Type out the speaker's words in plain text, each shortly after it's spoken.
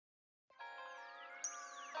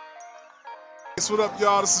What up,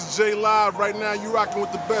 y'all? This is J Live. Right now, you rocking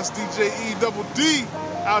with the best DJ E Double D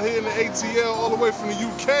out here in the ATL, all the way from the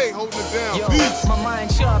UK, holding it down. Yo, Peace. my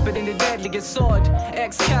mind sharper than the deadliest sword,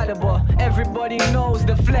 Excalibur. Everybody knows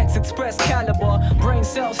the Flex Express caliber. Brain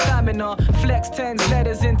cell stamina, flex tens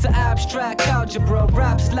letters into abstract algebra.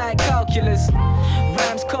 Raps like calculus,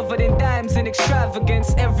 rhymes covered in dimes and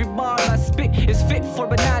extravagance. Every bar I spit is fit for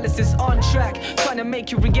analysis. On track, trying to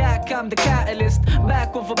make you react. I'm the catalyst,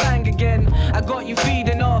 back with a bang again. I got you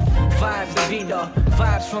feeding off vibes, the vida,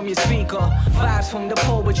 vibes from your speaker, vibes from the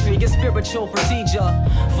poetry, your spiritual procedure,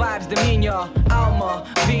 vibes, demeanor, alma,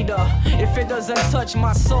 vida. If it doesn't touch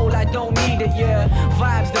my soul, I don't need it, yeah.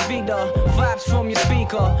 Vibes, the vida, vibes from your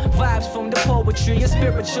speaker, vibes from the poetry, your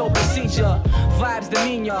spiritual procedure, vibes,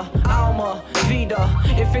 demeanor, alma, vida.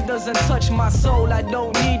 If it doesn't touch my soul, I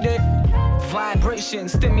don't need it.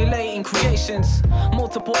 Vibrations, stimulating creations.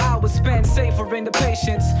 Multiple hours spent savoring the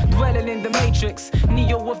patience. Dwelling in the matrix.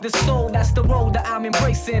 Neo of the soul, that's the road that I'm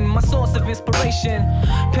embracing. My source of inspiration.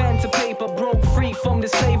 Pen to paper, broke free from the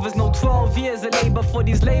slavers. No 12 years of labor for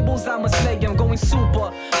these labels, I'm a slay. I'm going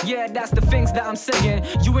super. Yeah, that's the things that I'm saying.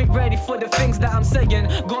 You ain't ready for the things that I'm saying.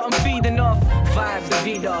 Got 'em feeding off vibes, the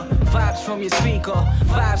vida. Vibes from your speaker.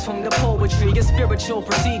 Vibes from the poetry, your spiritual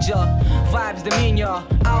procedure. Vibes, demeanor,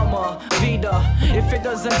 alma, vida. If it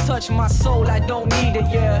doesn't touch my soul, I don't need it,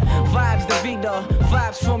 yeah. Vibes, the vida,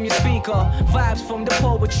 vibes from your speaker, vibes from the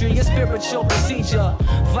poetry, your spiritual procedure.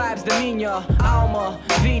 Vibes, demeanor, alma,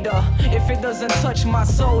 vida. If it doesn't touch my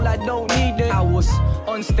soul, I don't need it. I was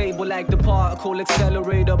unstable like the particle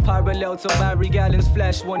accelerator, parallel to Barry Allen's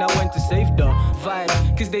flesh when I went to save the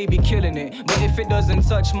vibe, cause they be killing it. But if it doesn't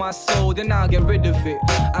touch my soul, then I'll get rid of it.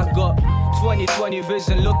 I got 20/20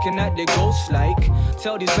 vision looking at the ghost like.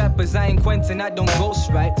 Tell these rappers I ain't Quentin, I don't ghost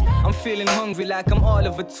right. I'm feeling hungry like I'm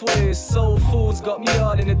Oliver Twist. Soul food's got me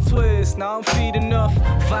all in a twist. Now I'm feeding enough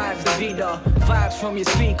vibes, the vida, vibes from your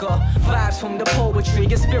speaker, vibes from the poetry,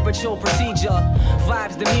 your spiritual procedure.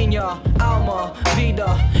 Vibes, demeanor, alma,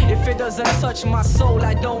 vida. If it doesn't touch my soul,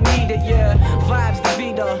 I don't need it, yeah. Vibes, the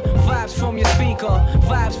vida, vibes from your speaker,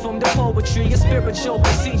 vibes from the poetry, your spiritual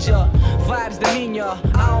procedure. Vibes, demeanor,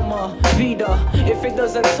 alma, vida. If it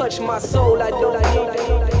doesn't touch my soul, I don't need it.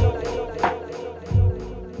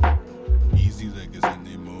 Easy like it's in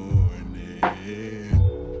the morning.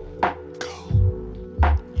 Go.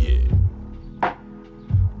 Yeah.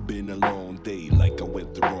 Been a long day, like I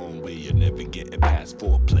went the wrong way. You're never getting past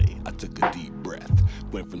foreplay. I took a deep breath.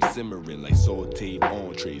 Went from simmering like sauteed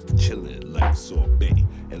entrees to chilling like sorbet.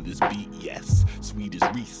 And this beat, yes, sweet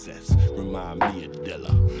as recess. Remind me of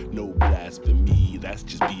Della. No blasphemy, that's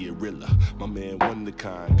just being realer. My man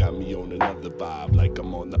Wonderkind got me on another vibe, like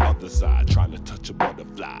I'm on the other side, trying to touch a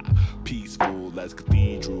butterfly. Peaceful as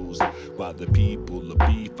cathedrals, while the people of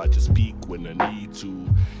beef, I just speak when I need to.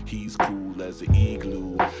 He's cool as an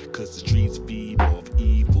igloo, cause the streets feed off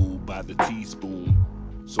evil by the teaspoon.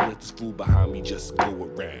 So let this fool behind me just go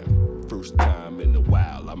around. First time in a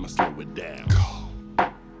while, I'ma slow it down.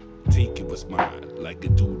 Taking what's mine, like a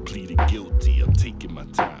dude pleaded guilty, I'm taking my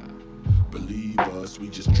time. Believe us, we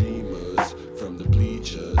just dreamers from the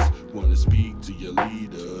bleachers. Wanna speak to your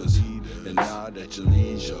leaders and nod at your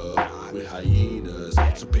leisure. We're hyenas,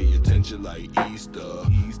 so pay attention like Easter.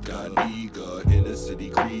 God eager, inner city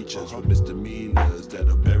creatures with misdemeanors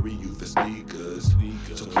that'll bury you for sneakers.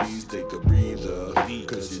 So please take a breather,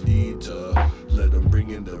 cause you need to let them bring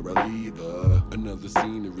in the reliever. Another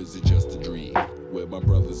scene, or is it just a dream? Where my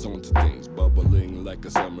brother's onto things, bubbling like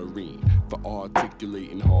a submarine. For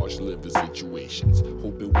articulating harsh living situations,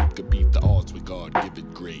 hoping we could beat the odds with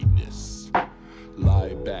God-given greatness.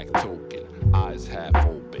 Lie back token, eyes half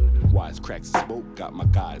open. Wise cracks of smoke got my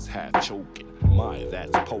guys half choking. My,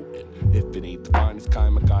 that's potent. If it ain't the finest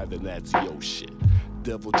kind of guy, then that's yo shit.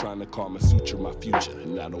 Devil trying to Kama Sutra my future.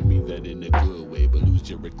 And I don't mean that in a good way, but lose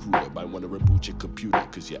your recruiter. Might wanna reboot your computer,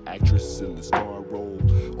 cause your actress in the star role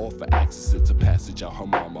offer access into passage out her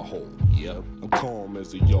mama hole. Yep, I'm calm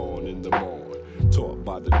as a yawn in the morn. Taught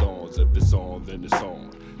by the dawns, if it's on, then it's on.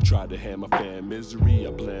 Try to hand my fan misery,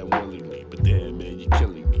 I plan willingly. But damn man, you're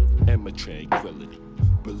killing me, and my tranquility.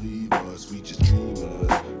 Believe us, we just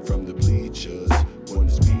dreamers from the bleachers. Wanna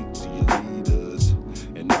speak to your leaders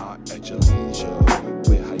and not at your leisure.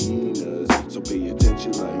 We're hyenas, so pay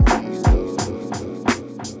attention like Easter.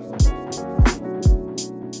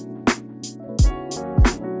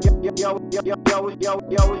 Yo,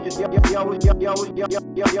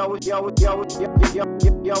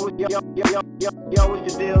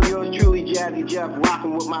 it's the deal, yours truly, Jazzy Jeff,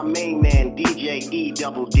 rocking with my main man, DJ E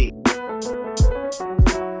Double D.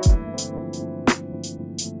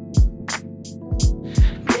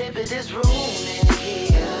 Baby, Baby, there's room in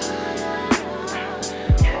here.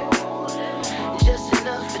 Just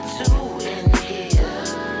enough for two in here.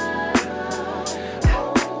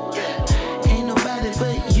 Ain't nobody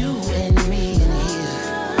but you and me in here.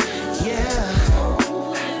 Yeah.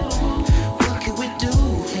 What can we do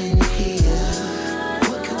in here?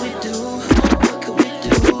 What can we do? What can we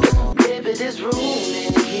do? Baby, there's room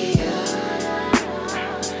in here.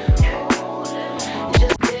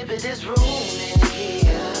 Just baby, there's room in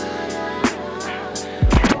here.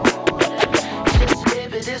 Just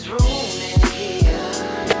baby, there's room in here.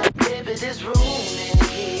 Baby, there's room in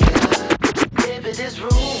here. Baby, there's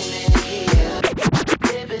room in here.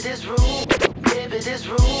 Baby, there's room. Baby, there's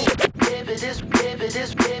room.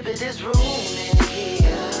 Baby, there's room in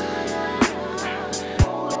here.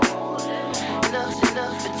 Enough's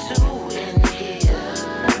enough for two in here.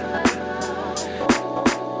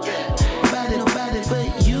 Nobody but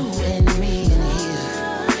you and me in here.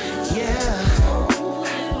 Yeah.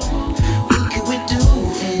 What can we do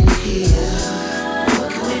in here? What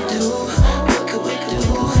can we do? What can we do?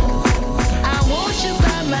 I want you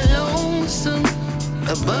by my lonesome,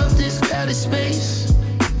 above this crowded space.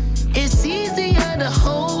 It's easier to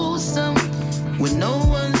hold some when no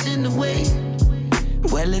one's in the way.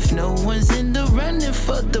 Well, if no one's in the running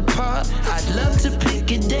for the part, I'd love to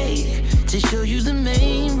pick a day to show you the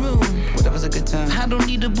main room. Whatever's a good time. I don't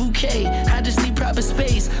need a bouquet, I just need proper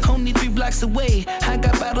space. Only 3 blocks away, I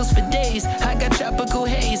got bottles for days. I got tropical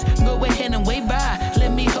haze, go ahead and wave by.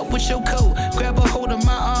 Let me help with your coat, grab a hold of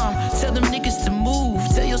my arm. Tell them niggas to move,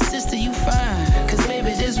 tell your sister you fine. Cause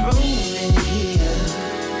baby, there's room in here.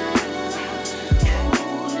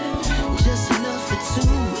 Just enough for two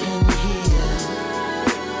in here.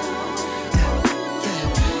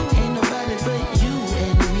 Ain't nobody but you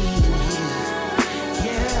and me in here.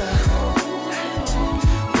 Yeah.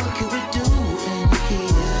 What can we do in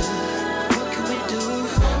here? What can we do?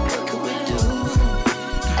 What can we do?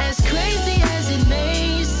 As crazy as it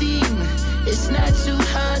may seem, it's not too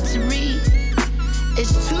hard to read.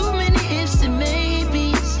 It's too many ifs and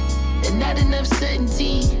maybes, and not enough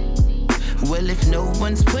certainty. Well, if no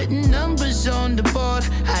one's putting numbers on the board,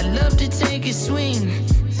 I'd love to take a swing.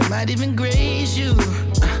 It might even graze you,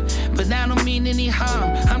 but I don't mean any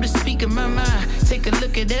harm. I'm just speaking my mind. Take a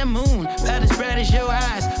look at that moon, about as bright as your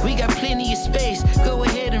eyes. We got plenty of space, go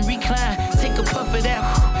ahead and recline. Take a puff of that,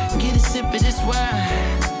 get a sip of this wine.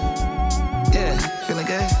 Yeah, feeling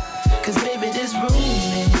good? Cause baby, there's room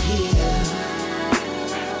in here.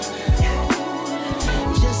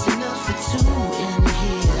 Just enough for two in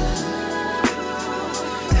here.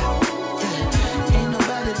 Ain't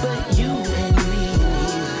nobody but you and me in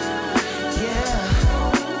here. Yeah.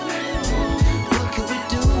 What can we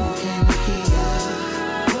do in here?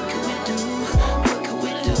 What can we do? What can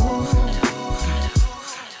we do?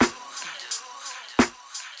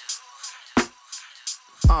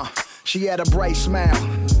 She had a bright smile.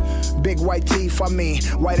 Big white teeth,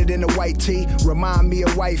 whiter than the white tee. Remind me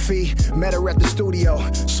of wifey. Met her at the studio,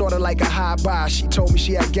 sorta like a high buy. She told me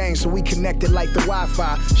she had game, so we connected like the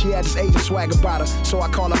Wi-Fi. She had this Asian swag about her, so I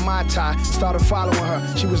call her my tie. Started following her,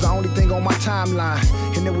 she was the only thing on my timeline.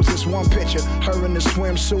 And there was this one picture, her in the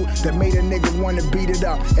swimsuit, that made a nigga wanna beat it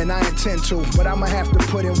up. And I intend to, but I'ma have to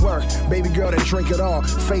put in work. Baby girl that drink it all,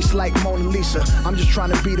 face like Mona Lisa. I'm just trying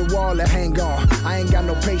to beat a wall that hang on. I ain't got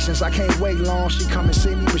no patience, I can't wait long. She come and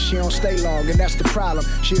see me, but she don't stay long, and that's the problem.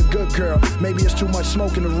 She a good girl, maybe it's too much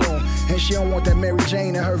smoke in the room, and she don't want that Mary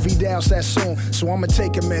Jane and her Vidal Sassoon. So I'ma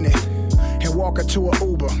take a minute and walk her to a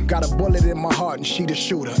Uber. Got a bullet in my heart and she the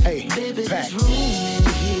shooter. Hey, baby, pack. there's room in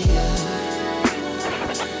here.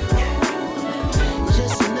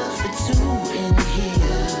 Just enough for two in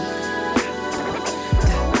here.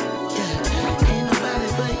 Ain't nobody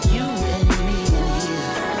but you and me in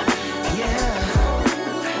here. Yeah.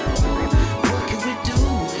 What can we do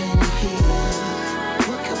in here?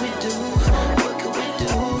 What can we do? What can we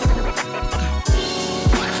do?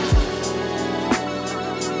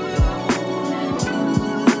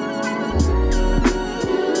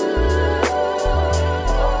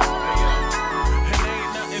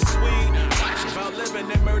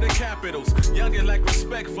 Youngin' like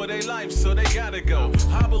respect for their life, so they gotta go.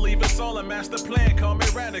 I believe it's all a master plan, call me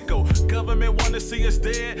radical. Government wanna see us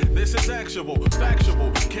dead, this is actual,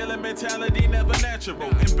 factual. Killing mentality, never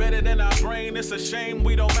natural. Embedded in our brain, it's a shame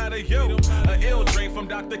we don't matter, yo. A ill dream from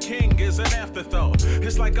Dr. King is an afterthought.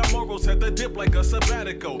 It's like our morals had to dip like a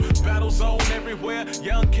sabbatical. Battle zone everywhere,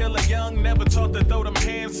 young killer, young. Never taught to throw them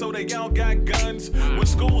hands, so they all got guns. When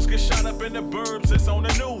schools get shot up in the burbs, it's on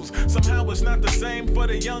the news. Somehow it's not the same for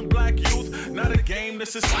the young black youth. Not a game,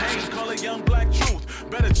 this is pain, call it young black truth. truth.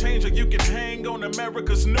 Better change or you can hang on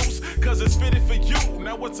America's noose, cause it's fitted for you.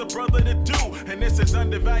 Now what's a brother to do? And this is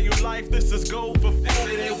undervalued life, this is gold for food. They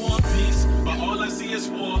say they want peace, but all I see is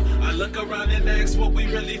war. I look around and ask what we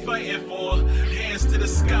really fighting for. Hands to the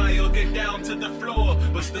sky or get down to the floor,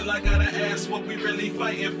 but still I gotta ask what we really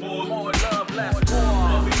fighting for. More love, less war.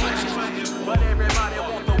 What we really fighting for. But everybody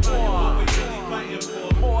want the war. What we really fighting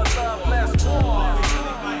for. More love, less war.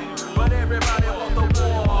 But everybody want the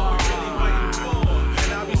war. What we really fighting for.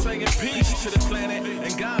 And I'll be saying peace to the planet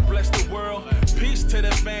and God bless the world. Peace to the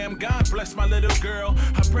fam, God bless my little girl.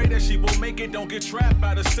 I pray that she will make it, don't get trapped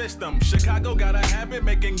by the system. Chicago got a habit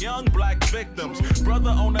making young black victims. Brother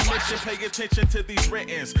on a mission, pay attention to these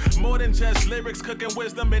writtens. More than just lyrics, cooking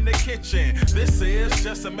wisdom in the kitchen. This is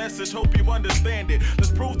just a message, hope you understand it. Let's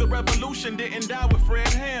prove the revolution didn't die with Fred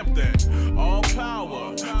Hampton. All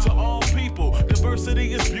power to all people.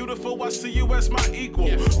 Diversity is beautiful, I see you as my equal.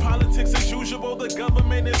 Politics as usual, the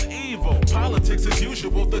government is evil. Politics as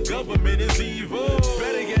usual, the government is evil.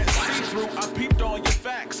 Better yet, see through, I peeped all your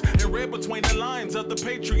facts and read between the lines of the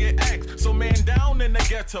Patriot Act. So man down in the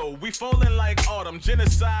ghetto, we falling like autumn.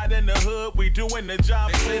 Genocide in the hood, we doing the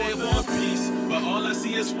job. They say they want peace, but all I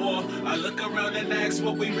see is war. I look around and ask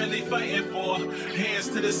what we really fighting for. Hands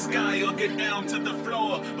to the sky or get down to the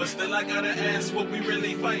floor, but still I gotta ask what we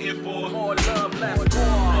really fighting for. More love, less war.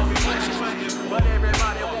 What we really fighting for. But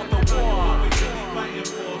everybody want the war. What we really fighting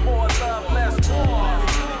for. More love, less war.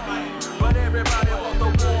 But everybody want the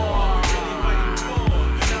war.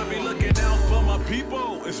 And I be looking out for my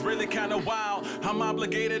people. It's really kinda wild. I'm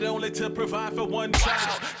obligated only to provide for one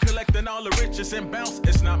child. Collecting all the riches and bounce,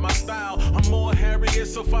 it's not my style. I'm more Harriet,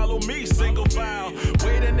 so follow me, single file.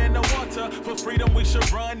 Waiting in the water for freedom, we should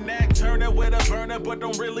run. Nat Turner with a burner, but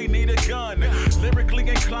don't really need a gun. Lyrically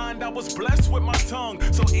inclined, I was blessed with my tongue.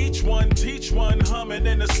 So each one, teach one, humming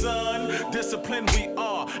in the sun. Disciplined we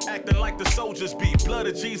are, acting like the soldiers be. Blood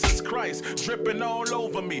of Jesus Christ, dripping all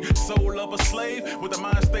over me. Soul of a slave, with a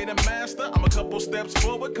mind state of master. I'm a couple steps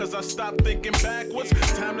forward, cause I stopped thinking backwards.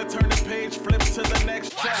 Time to turn the page, flip to the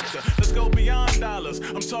next chapter. Let's go beyond dollars,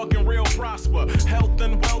 I'm talking real prosper. Health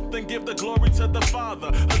and wealth and give the glory to the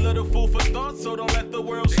Father. A little food for thought, so don't let the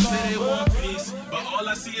world starve. They say they want peace, but all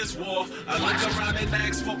I see is war. I look around and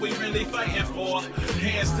ask what we really fighting for.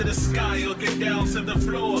 Hands to the sky or get down to the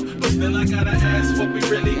floor, but still I gotta ask what we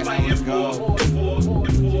really fighting for. Who's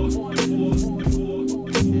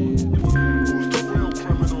the real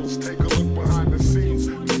criminals? Take a look behind the scenes.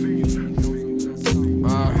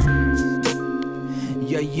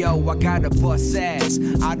 Yo, I gotta bust ass.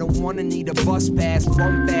 I don't wanna need a bus pass.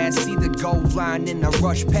 Run fast, see the goal line and I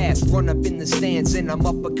rush past. Run up in the stands and I'm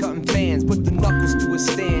uppercutting fans. Put the knuckles to a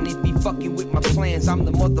stand if he fucking with my plans. I'm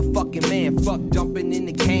the motherfucking man. Fuck dumping in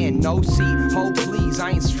the can. No seat, hold please.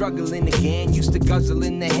 I ain't struggling again. Used to guzzle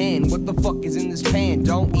in the hand. What the fuck is in this pan?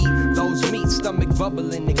 Don't eat those meats, stomach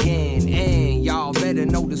bubbling again. And y'all better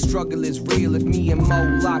know the struggle is real. If me and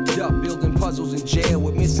Mo locked up, building puzzles in jail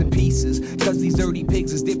with missing pieces. Cause these dirty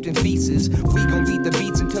pigs is dipped in feces. We gon' beat the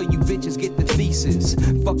beats until you bitches get the thesis.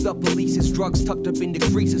 Fucked up polices, drugs tucked up in the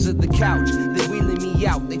creases of the couch. They wheeling me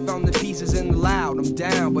out, they found the pieces in the loud. I'm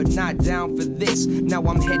down, but not down for this. Now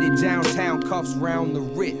I'm headed downtown, cuffs round the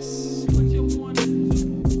wrist.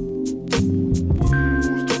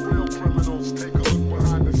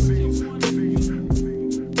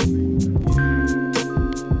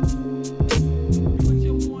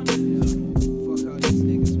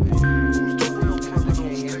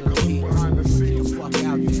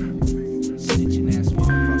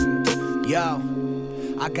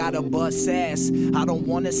 I gotta bust ass. I don't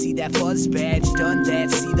wanna see that fuzz badge. Done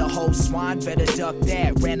that, see the whole swine, better duck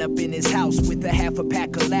that. Ran up in his house with a half a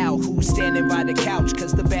pack of loud. Who's standing by the couch?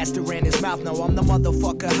 Cause the bastard ran his mouth. Now I'm the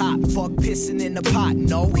motherfucker hot. Fuck pissing in the pot.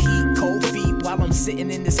 No heat, cold feet while I'm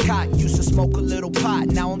sitting in this cot. Used to smoke a little pot.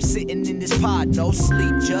 Now I'm sitting in this pod. No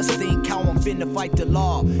sleep, just think how I'm finna fight the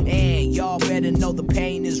law. And y'all better know the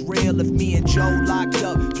pain is real. If me and Joe locked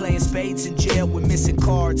up, playing spades in jail with missing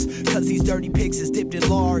cards. Cause these dirty pigs is dipped in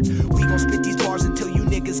lard. We gon' spit these bars until you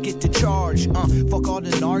niggas get to charge. Fuck all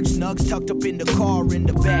the narcs, nugs tucked up in the car in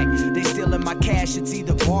the back. They stealing my cash, it's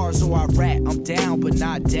either bars or I rat. I'm down, but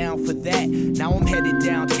not down for that. Now I'm headed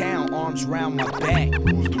downtown, arms round my back.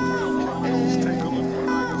 Who's the real criminals? Take a look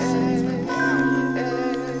behind the scenes.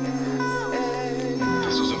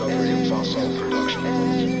 This is another Infaso production.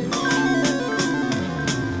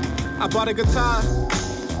 I bought a guitar,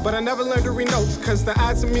 but I never learned to read notes, cause the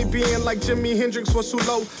odds of me being like Jimi Hendrix was too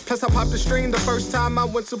low. Plus I popped the string the first time I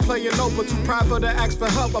went to play a note, but too prideful to ask for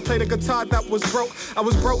help. I played a guitar that was broke. I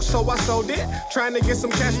was broke, so I sold it, trying to get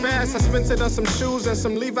some cash fast. I spent it on some shoes and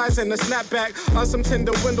some Levi's and a snapback, on some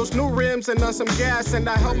tinted windows, new rims, and on some gas. And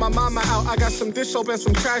I helped my mama out. I got some dish soap and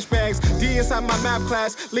some trash bags. D inside my math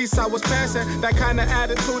class, least I was passing. That kind of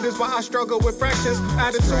attitude is why I struggle with fractions.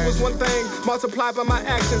 Attitude was one thing, multiplied by my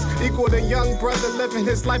actions, equal to young brother living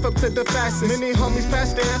his life up to the fastest. Many homies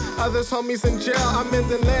passed there, others homies in jail. I'm in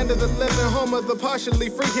the land of the living, home of the partially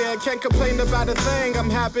free here. Can't complain about a thing, I'm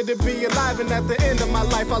happy to be alive. And at the end of my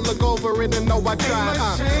life, I look over it and know I tried. Ain't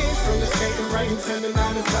much change from the skating rank to the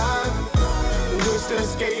 9 to 5. We're still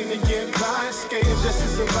skating to get by, skating just to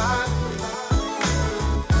survive.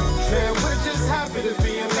 Man, we're just happy to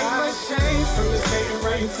be alive. Ain't much change from the skating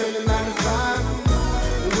rank to the 9 to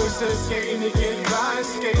 5. We're still skating to get by,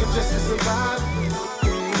 skating just to survive.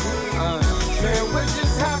 Man, we're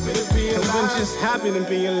just happy to be alive. We're just happy to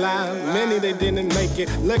be alive. Many they didn't make it.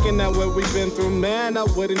 Looking at what we've been through, man, I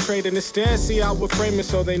wouldn't trade it. Instead, see I would frame it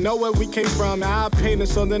so they know where we came from. I paint it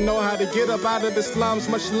so they know how to get up out of the slums.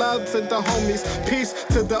 Much love to the homies, peace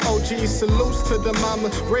to the OGs, salutes to the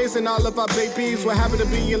mama, raising all of our babies. We're happy to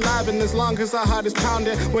be alive, and as long as our heart is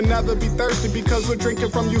pounding, we'll never be thirsty because we're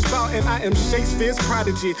drinking from you fountain. I am Shakespeare's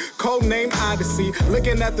prodigy, code name Odyssey.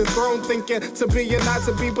 Looking at the throne, thinking to be and not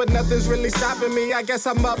to be, but nothing's really stopping me. I guess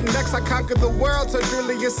I'm up next. I conquer the world to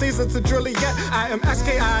Julius Caesar to Juliet. I am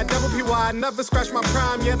SKI-double-P-Y. Never scratched my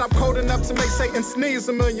prime yet. I'm cold enough to make Satan sneeze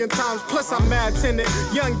 1,000,000 times. Plus I'm mad tinted,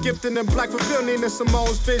 young, gifted, and black, fulfill Nina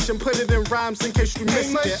Simone's vision. Put it in rhymes in case you missed it.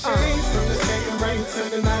 Ain't much change from the skating rank to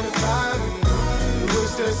the 9 to 5. We're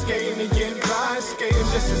still skating to get by, skating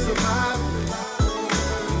just to survive.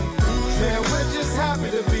 Man, we're just happy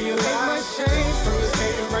to be alive. Ain't much change from the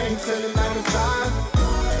skating rank to the 9 to 5.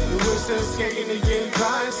 We're still skating to get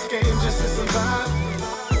by, skating just to survive.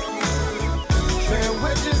 Man,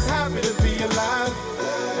 we're just happy to be alive.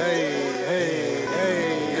 Hey, hey, hey,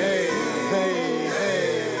 hey, hey, hey,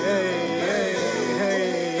 hey, hey, hey,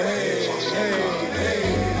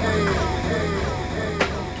 hey.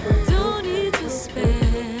 Don't need to spell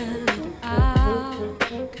it out,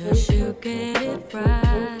 'cause you get it right.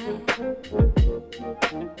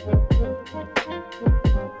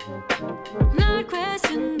 Not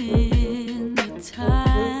questioning the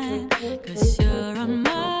time, 'cause you're on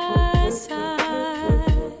my side.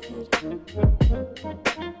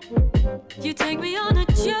 You take me on a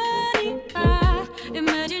journey, I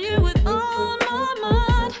imagine you with all my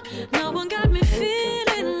mind. No one got me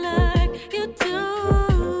feeling like you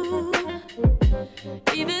do.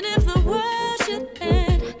 Even if the world should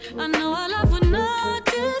end, I know our love would not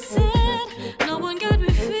descend. No one got me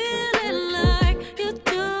feeling like you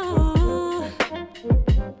do.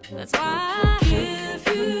 That's why I give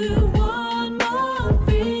you one more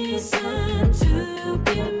reason to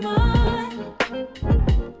be mine.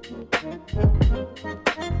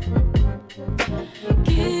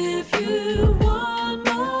 Give you one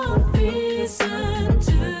more reason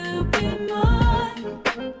to be mine.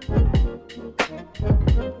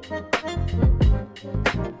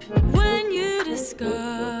 When you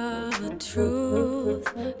discover truth,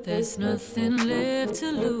 there's nothing left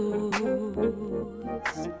to lose.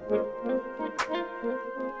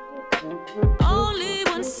 Only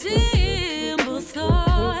one simple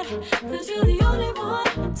thought, that you're the only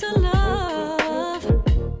one to love.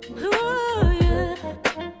 Ooh, yeah.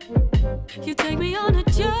 You take me on a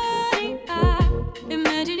journey, I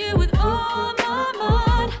imagine you with all my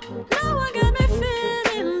mind. No one got me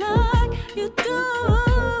feeling like you do.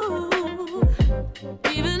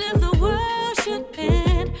 Even if the world should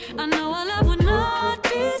end, I know our love will not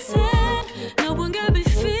descend. No one got me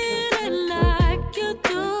feeling like you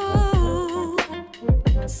do.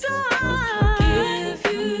 So I give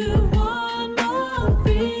you one more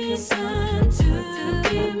reason to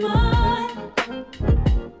be mine.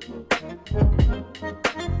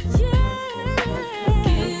 Yeah.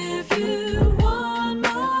 Give you one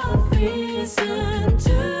more reason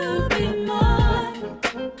to be mine.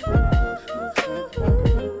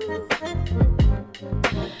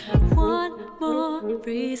 One more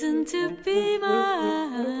reason to be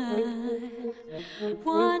mine.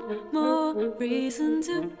 One more reason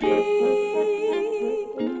to be.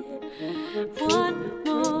 One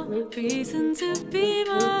more reason to be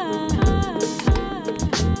mine.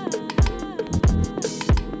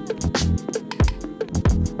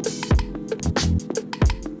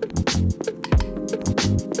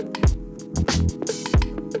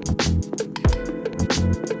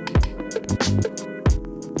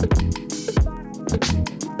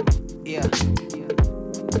 Yeah.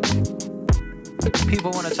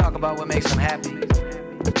 People want to talk about what makes them happy.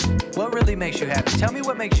 What really makes you happy? Tell me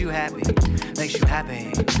what makes you happy. Makes you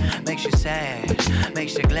happy, makes you sad,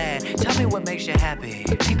 makes you glad. Tell me what makes you happy.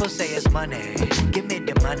 People say it's money. Give me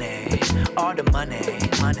the money, all the money,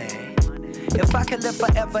 money. If I could live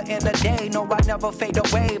forever in a day, no, I never fade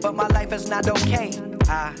away, but my life is not okay.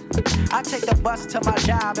 I take the bus to my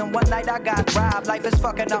job, and one night I got robbed. Life is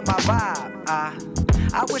fucking up my vibe.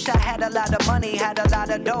 I wish I had a lot of money, had a lot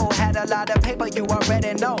of dough, had a lot of paper, you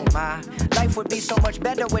already know. My life would be so much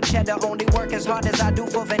better with cheddar. Only work as hard as I do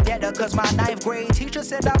for vendetta. Cause my 9th grade teacher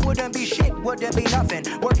said I wouldn't be shit, wouldn't be nothing.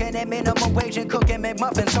 Working at minimum wage and cooking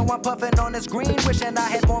McMuffins. So I'm puffing on this green, wishing I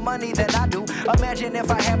had more money than I do. Imagine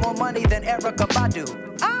if I had more money than Erykah Badu.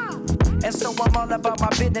 And so I'm all about my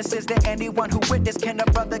business. Is there anyone who witnessed? Can a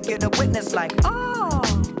brother get a witness like,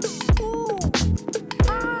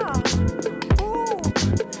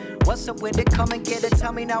 what's up with it? Come and get it.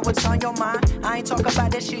 Tell me now what's on your mind. I ain't talking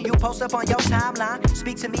about that shit you post up on your timeline.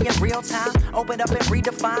 Speak to me in real time. Open up and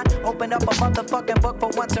redefine. Open up a motherfucking book for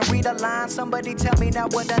once and read a line. Somebody tell me now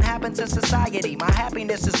what done happened to society. My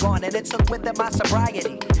happiness is gone and it took with it my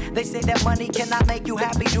sobriety. They say that money cannot make you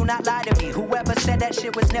happy. Do not lie to me. Whoever said that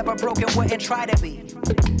shit was never broken wouldn't try to be.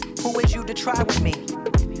 Who is you to try with me?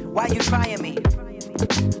 Why you trying me?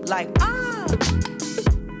 Like,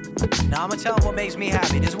 Now I'ma tell them what makes me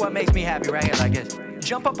happy. This is what makes me happy right here, like this.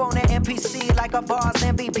 Jump up on an NPC like a boss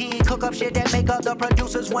MVP. Cook up shit that make other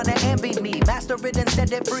producers wanna envy me. Master it and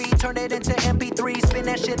set it free. Turn it into MP3. Spin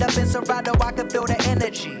that shit up in Serato. I can feel the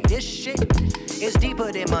energy. This shit is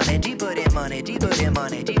deeper than money. Deeper than money. Deeper than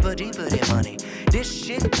money. Deeper than money. This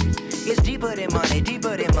shit is deeper than money.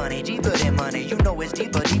 Deeper than money. Deeper than money. You know it's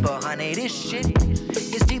deeper, honey. This shit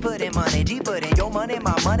is deeper than money. Deeper than your money,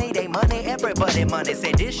 my money, they money, everybody money.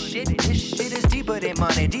 Say this shit is deeper than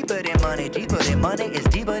money. Deeper than money. Deeper than money. It's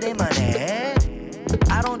deeper than money.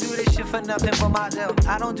 I don't do this shit for nothing but myself.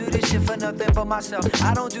 I don't do this shit for nothing but myself.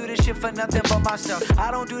 I don't do this shit for nothing but myself.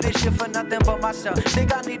 I don't do this shit for nothing but myself.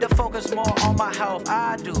 Think I need to focus more on my health.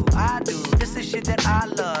 I do. This is shit that I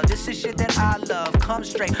love. This is shit that I love. Come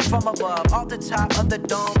straight from above, off the top of the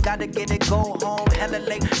dome. Gotta get it, go home. Hella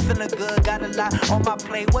late, feeling good. Got a lot on my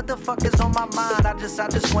plate. What the fuck is on my mind? I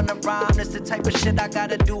just wanna rhyme. It's the type of shit I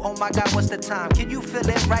gotta do. Oh my God, what's the time? Can you feel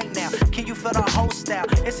it right now? Can you feel the whole style?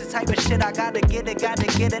 It's the type of shit I gotta get it.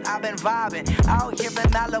 I've been vibing out here in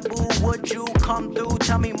Malibu. Would you come through?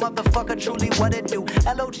 Tell me, motherfucker, truly what it do?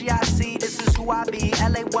 LOGIC, this is who I be.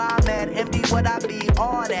 LAY, mad, MD, what I be.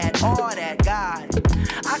 All that, God.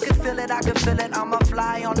 I can feel it. I'm a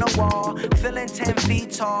fly on the wall. Feeling 10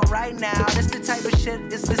 feet tall right now. This the type of shit,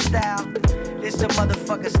 it's the style. It's the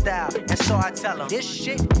motherfucker style. And so I tell them, this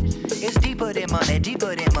shit is deeper than money.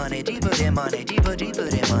 Deeper than money. Deeper than money. Deeper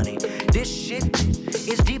than money. This shit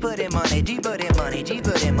is deeper than money. Deeper than money.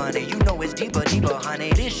 Deeper than money. You know it's deeper,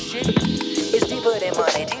 honey. This shit is deeper than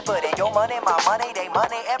money. Deeper than your money, my money, they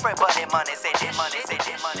money, everybody money. Say this money, say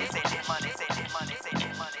this money, say this money, say this money, say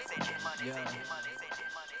this money, say this money, say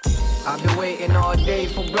this money. I've been waiting all day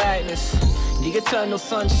for brightness. The eternal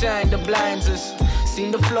sunshine that blinds us.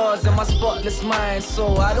 Seen the flaws in my spotless mind,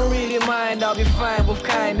 so I don't really mind, I'll be fine with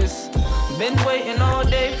kindness. Been waiting all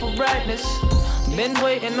day for brightness. Been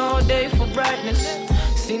waiting all day for brightness.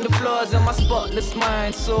 Seen the flaws in my spotless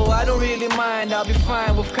mind, so I don't really mind, I'll be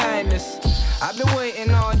fine with kindness. I've been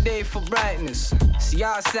waiting all day for brightness. See,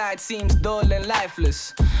 our side seems dull and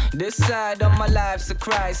lifeless. This side of my life's a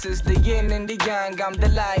crisis. The yin and the yang, I'm the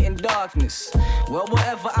light in darkness. Well,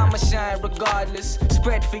 wherever I'ma shine regardless.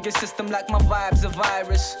 Spread for your system like my vibe's a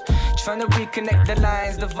virus. Trying to reconnect the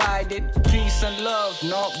lines divided. Peace and love,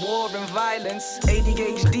 not war and violence.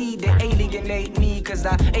 ADHD, they alienate me. Cause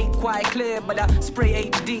I ain't quite clear, but I spray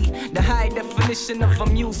HD. The high definition of a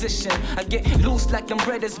musician. I get loose like them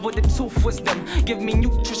brothers with a tooth wisdom. Give me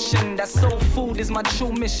nutrition, that soul food is my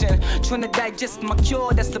true mission. Trying to digest my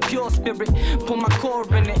cure, that's the pure spirit. Put my core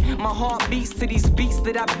in it. My heart beats to these beats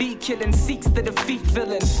that I be killing. Seeks to defeat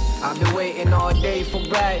villains. I've been waiting all day for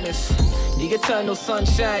brightness. The eternal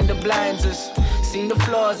sunshine that blinds us. Seen the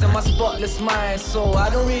flaws in my spotless mind, so I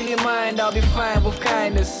don't really mind, I'll be fine with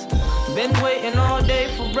kindness. Been waiting all day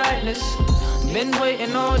for brightness. Been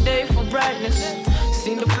waiting all day for brightness.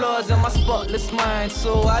 Seen the flaws in my spotless mind,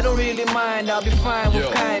 so I don't really mind, I'll be fine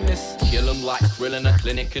with kindness. Kill 'em like thrilling a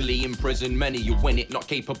clinically imprisoned many. You win it, not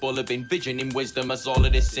capable of envisioning wisdom as all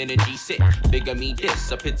of this synergy sit. Bigger me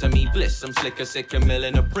this, epitome bliss. I'm slicker, sick, a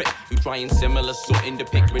million a prick. Who trying similar sorting,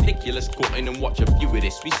 depict ridiculous courting and watch a view of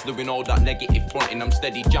this. We slewing all that negative fronting. I'm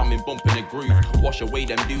steady jamming, bumping a groove. Wash away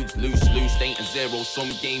them dudes, loose, ain't a zero.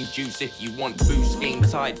 Some game juice if you want boost. Game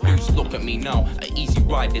tied, boost. Look at me now, an easy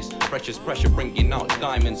ride this. Precious pressure bringing out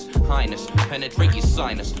diamonds. Highness, penetrate your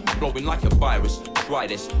sinus. Flowing like a virus. Try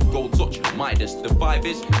this, gold touch, Midas. The vibe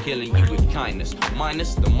is killing you with kindness.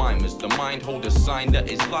 Minus the mimers, the mind hold a sign that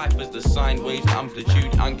is life as the sine waves.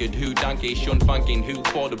 Amplitude, angered who, danke, shun, banking who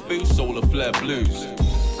for the boost. Solar flare blues.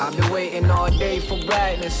 I've been waiting all day for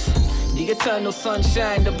brightness. The eternal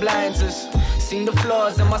sunshine that blinds us. Seen the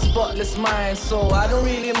flaws in my spotless mind, so I don't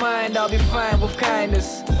really mind, I'll be fine with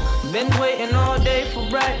kindness. Been waiting all day for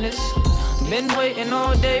brightness. Been waiting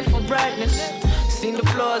all day for brightness. Seen the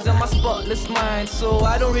flaws in my spotless mind, so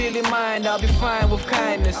I don't really mind, I'll be fine with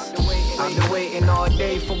kindness. I've been waiting all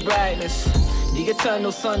day for brightness. The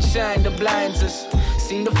eternal sunshine that blinds us.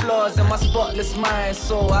 Seen the flaws in my spotless mind,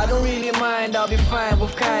 so I don't really mind, I'll be fine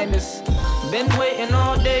with kindness. Been waiting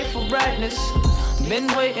all day for brightness. Been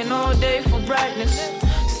waiting all day for brightness.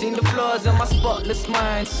 Seen the flaws in my spotless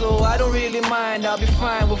mind, so I don't really mind, I'll be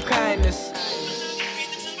fine with kindness.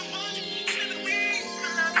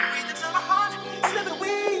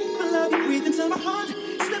 Breathe into my heart,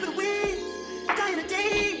 slip it away, dying a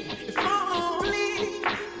day, if only.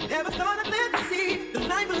 Never thought I'd live to see the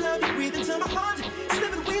life of love. You breathe into my heart,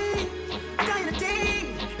 slip it away, dying a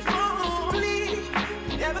day, if only.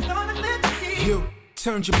 Never thought I'd live to see. You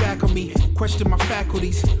turned your back on me, questioned my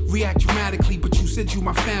faculties, react dramatically, but you said you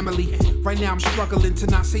my family. Right now I'm struggling to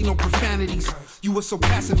not say no profanities. You were so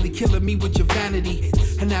passively killing me with your vanity.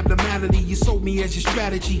 An abnormality, you sold me as your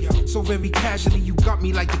strategy. So very casually, you got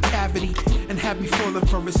me like a cavity and had me falling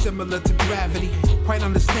for it similar to gravity. Quite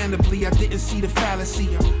understandably, I didn't see the fallacy.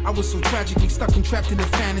 I was so tragically stuck and trapped in a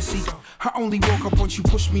fantasy. I only woke up once you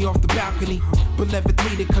pushed me off the balcony, but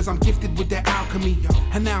levitated cause I'm gifted with that alchemy.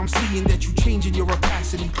 And now I'm seeing that you changing your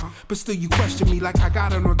opacity, but still you question me like I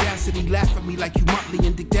got an audacity. Laugh at me like you Muttley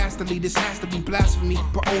and Dick Dastardly. This has to be blasphemy,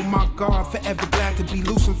 but oh my God, forever glad to be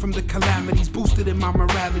loosened from the calamities, boosted in my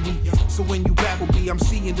morality. So when you babble me, I'm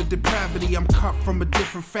seeing the depravity. I'm cut from a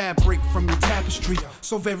different fabric from your tapestry.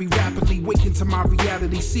 So very rapidly waking to my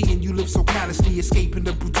reality, seeing you live so callously, escaping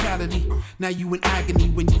the brutality. Now you in agony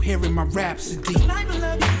when you hearing my rhapsody. Life of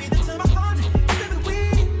love, you breathe into my heart, slip it away,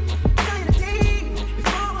 dying a day, if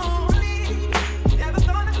only. Never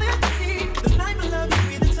thought I'd live to see the life of love. You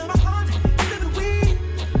breathe into my heart, slip it away,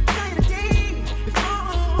 dying a day, if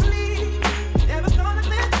only. Never thought I'd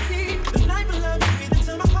live to see the life of love. You breathe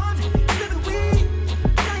into my heart, slip it away,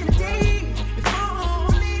 dying a day, if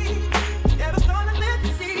only. Never thought I'd live to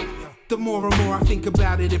see. The more and more I think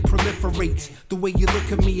about it, it proliferates. The way you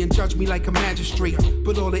look at me and judge me like a magistrate.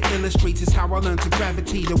 But all it illustrates is how I learned to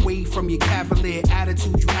gravitate away from your cavalier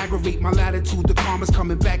attitude. You aggravate my latitude. The karma's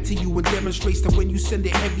coming back to you and demonstrates that when you send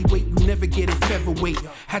it heavyweight, you never get it featherweight.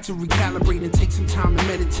 Had to recalibrate and take some time to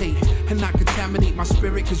meditate and not contaminate my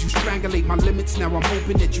spirit, cause you strangulate my limits. Now I'm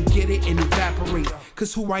hoping that you get it and evaporate,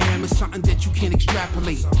 cause who I am is something that you can't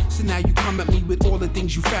extrapolate. So now you come at me with all the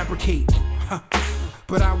things you fabricate.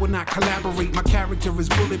 But I will not collaborate. My character is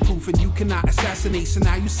bulletproof and you cannot assassinate. So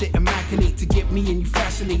now you sit and machinate to get me, and you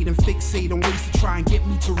fascinate and fixate on ways to try and get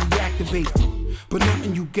me to reactivate. But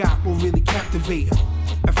nothing you got will really captivate.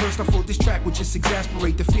 At first I thought this track would just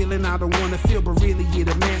exasperate the feeling I don't wanna feel, but really it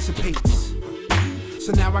emancipates.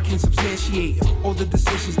 So now I can substantiate all the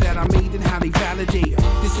decisions that I made and how they validate.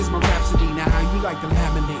 This is my rhapsody, now how you like to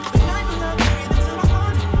laminate.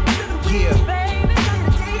 Yeah.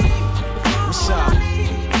 What's up?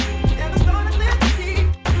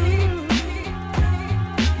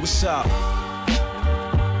 What's up?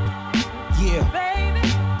 Yeah.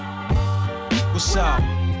 What's up?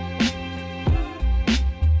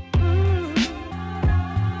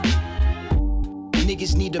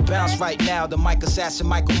 Niggas need to bounce right now. The mic assassin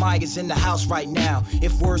Michael Myers in the house right now.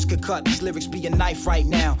 If words could cut, these lyrics be a knife right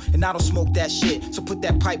now. And I don't smoke that shit, so put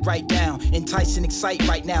that pipe right down. Entice and excite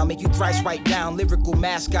right now, make you thrice right down. Lyrical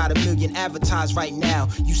mascot, 1 million advertised right now.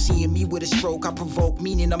 You seeing me with a stroke, I provoke.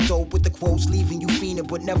 Meaning I'm dope with the quotes, leaving you fiending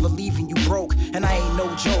but never leaving you broke. And I ain't no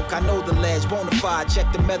joke, I know the ledge, bonafide.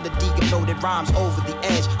 Check the melody, you know that rhymes over the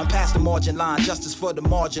edge. I'm past the margin line, justice for the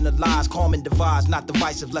marginalized. Calm and devise, not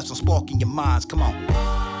divisive, left on sparking your minds. Come on.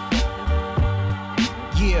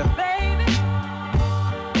 Yeah. Baby.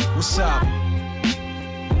 What's up?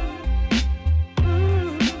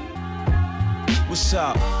 What's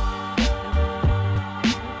up?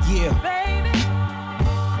 Yeah.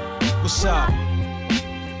 What's up?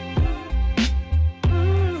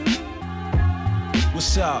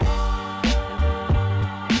 What's up?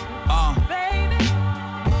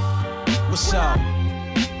 What's up?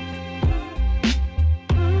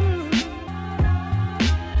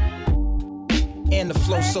 And the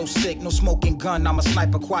flow so sick, no smoking gun, I'm a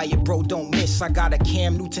sniper, quiet bro, don't miss. I got a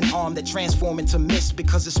Cam Newton arm that transform into mist.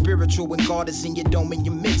 Because it's spiritual when God is in your dome in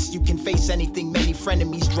your midst. You can face anything, many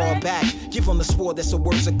frenemies draw back. Give them the sword that's the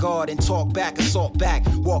words of God and talk back, assault back.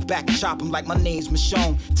 Walk back and chop them like my name's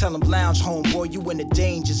Michonne. Tell them lounge home, boy, you in the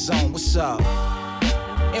danger zone. What's up?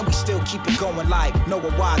 And we still keep it going like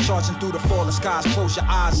Noah Wide, charging through the falling skies. Close your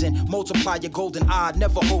eyes and multiply your golden eye.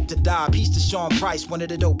 Never hope to die. Peace to Sean Price, one of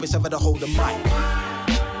the dopest ever to hold a mic.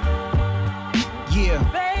 Yeah.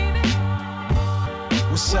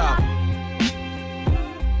 What's up?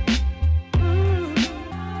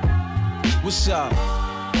 What's up?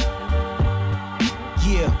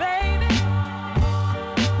 Yeah.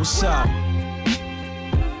 What's up?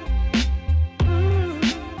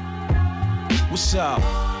 What's up?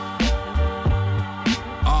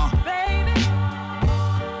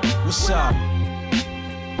 What's up?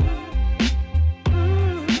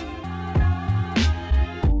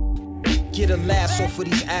 Get a lasso for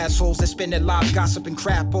these assholes that spend their lives gossiping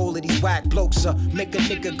crap. All of these whack blokes make a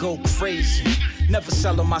nigga go crazy. Never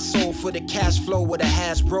selling my soul for the cash flow or the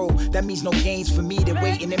Hasbro. That means no gains for me. They're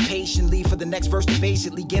waiting impatiently for the next verse to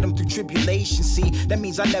basically get them through tribulation. See, that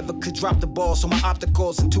means I never could drop the ball. So my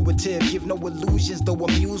optical's intuitive. Give no illusions, though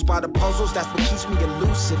amused by the puzzles. That's what keeps me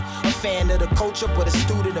elusive. A fan of the culture, but a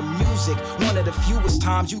student of music. One of the fewest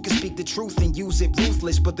times you can speak the truth and use it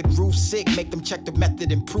ruthless. But the groove's sick. Make them check the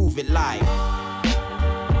method and prove it live.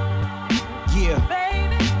 Yeah.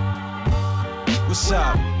 What's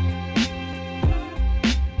up?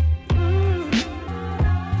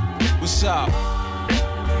 What's up?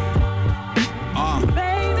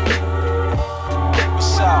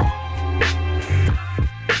 What's up?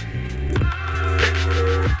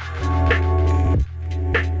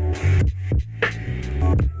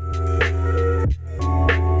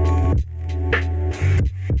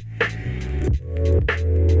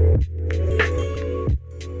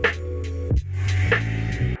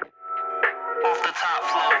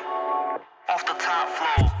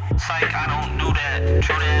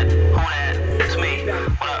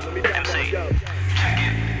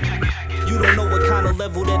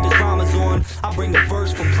 Level that this rhyme is on. I bring a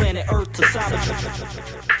verse from planet Earth to Cybertron. Off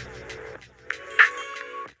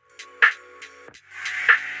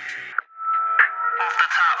the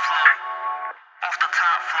top flow.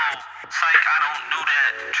 Psych, I don't do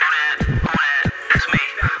that. True that, who that? It's me.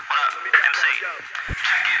 What up, MC?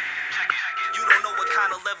 Check it. You don't know what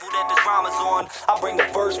kind of level that this rhyme is on. I bring a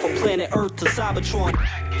verse from planet Earth to Cybertron.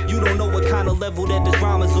 You don't know what kind of level that this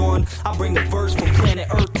rhyme is on. I bring a verse from planet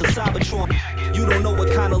Earth to Cybertron. You don't know what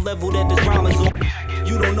kind of level that this rhyme is on.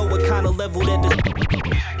 You don't know what kind of level that this.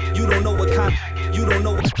 You don't know what kind. You don't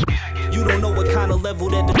know what. You don't know what kind of level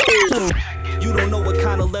that this. You don't know what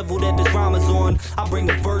kind of level that this rhyme is on. I bring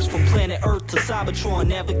a verse from planet Earth to Cybertron,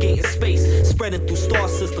 navigating space, spreading through star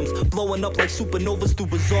systems, blowing up like supernovas through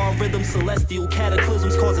bizarre rhythms, celestial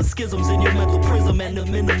cataclysms, causing schisms in your mental prism, and the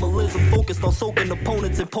minimalism focused on soaking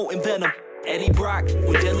opponents in potent venom. Eddie Brock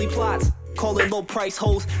with deadly plots. Calling low price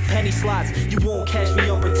hoes, penny slots. You won't catch me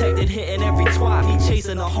unprotected, hitting every twat. Me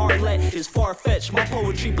chasing a harlot is far-fetched. My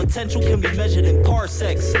poetry potential can be measured in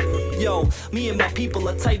parsecs. Yo, me and my people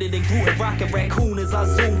are tighter than Groot and Rocket Raccoon as I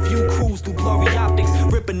zoom view cruise through blurry optics.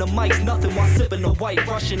 Ripping the mics, nothing while sipping the white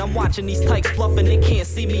Russian. I'm watching these tykes bluffing, they can't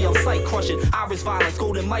see me on sight crushing. Iris violence,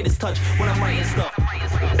 golden Midas touch when I'm writing stuff.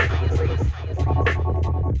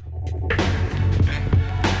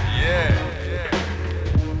 Yeah.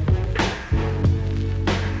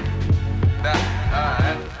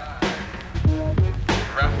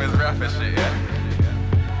 Rap and shit, yeah.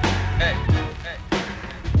 Hey.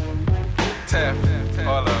 Tap,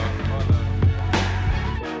 follow.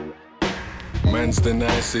 Man's the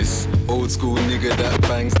nicest, old school nigga that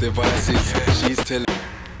bangs devices. She's telling,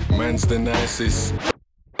 man's the nicest.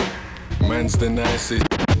 Man's the nicest.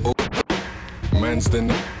 Oh, man's the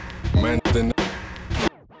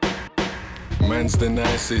man's the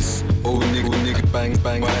nicest. Old nigga bangs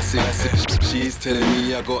devices. She's telling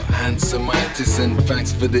me I got handsomeitis, and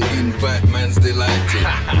thanks for the invite, man's delighted.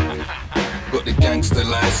 Got the gangster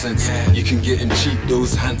license, you can get them cheap,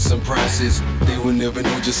 those handsome prices. They will never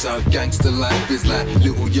know just how gangster life is, like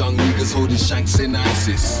little young niggas holding shanks in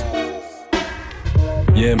ISIS.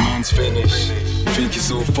 Yeah, man's finished. Think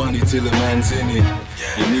it's all funny till a man's in it.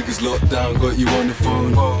 Your niggas locked down, got you on the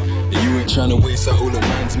phone. And you ain't tryna waste out all a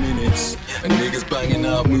man's minutes. And niggas banging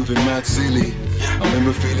out, moving mad silly. I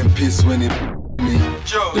remember feeling pissed when it me.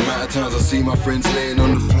 The amount of times I see my friends laying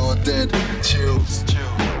on the floor dead. Chills.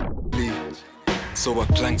 So I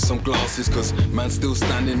clanked some glasses, cause man's still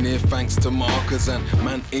standing there thanks to markers. And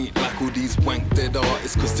man ain't like all these wank dead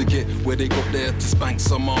artists, cause to get where they got there to spank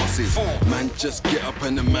some asses. Man just get up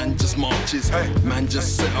and the man just marches. Man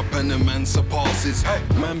just set up and the man surpasses.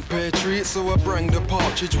 Man pear treat, so I brang the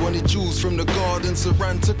partridge. Wanted jewels from the garden, so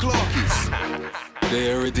ran to Clarkies.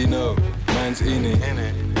 They already know, man's in it.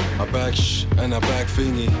 I bag shh and I bag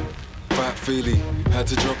thingy. Fat Philly, had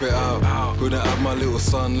to drop it out. Couldn't have my little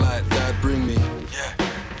son like dad bring me.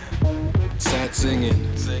 Sad singing,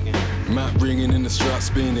 Matt bringing in the strap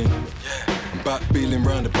spinning. I'm back peeling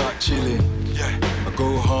round the back chilling. I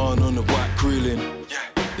go hard on the whack grilling.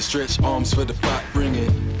 The stretch arms for the fat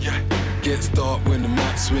bringing. Gets dark when the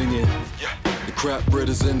mat swinging. The crap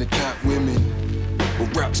brothers and the cat women.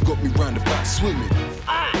 But raps got me round the back swimming.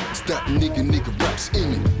 It's that nigga raps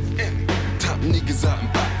in it. Top niggas out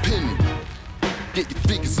and back pinning. Get your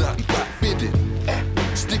fingers out and back bidding.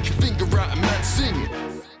 Stick your finger out and man singing.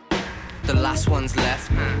 The last one's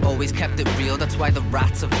left. Always kept it real, that's why the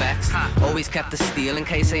rats are vexed. Always kept the steel in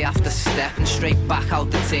case they have to step. And straight back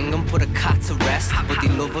out the ting and put a cat to rest. But they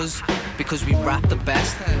love us because we rap the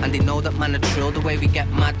best. And they know that man are trill the way we get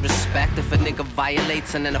mad respect. If a nigga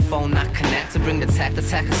violates and then a phone not connect, to bring the tech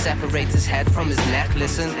and separate his head from his neck.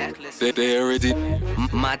 Listen, they already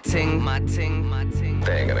my ting.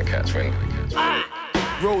 They ain't gonna catch wind.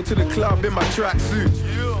 Roll to the club in my tracksuit.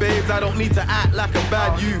 Babes, I don't need to act like a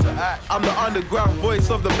bad youth. I'm the underground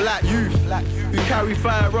voice of the black youth. Who carry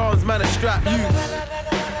firearms, man, a strap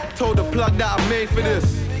youth. Told the plug that I'm made for this.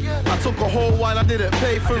 I took a whole one, I didn't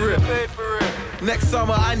pay for it. Next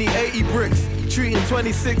summer I need 80 bricks. Treating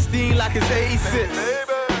 2016 like it's 86.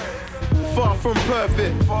 Far from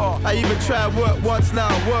perfect. I even tried work once, now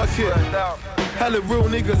I work it. Hella real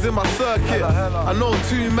niggas in my circuit. I know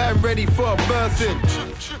 2 men ready for a bursting.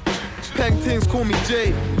 Peng Tings call me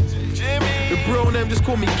Jay. The bro name just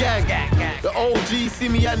call me Gang. The OGs see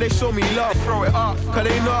me and they show me love. Cause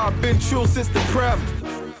they know I've been true since the prem.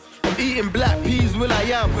 I'm eating black peas, will I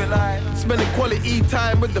am. Spending quality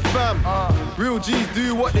time with the fam. Real G's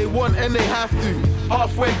do what they want and they have to.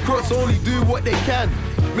 Halfway crooks only do what they can.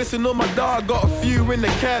 Missing on my dog, got a few in the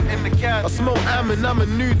can. I smoke and I'm a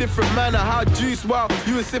new different man. I had juice while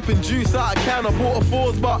you were sipping juice out of can. I bought a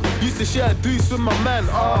fours but used to share a deuce with my man.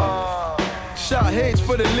 Shout H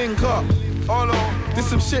for the link up. This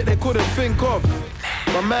some shit they couldn't think of.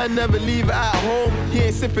 My man never leave it at home. He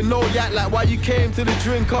ain't sipping no yak like why you came to the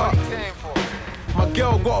drink up. My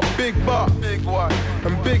girl got a big butt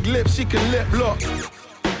and big lips, she can lip lock.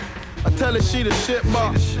 I tell her she the shit,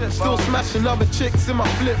 but still smashing other chicks in my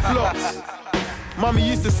flip-flops. Mommy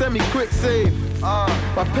used to send me quick save.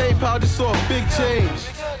 My PayPal just saw a big change.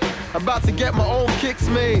 About to get my own kicks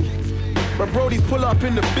made. My brodies pull up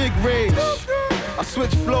in the big range. I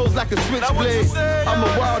switch flows like a switchblade. I'm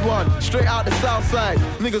a wild one, straight out the south side.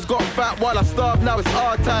 Niggas got fat while I starve, now it's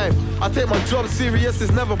our time. I take my job serious,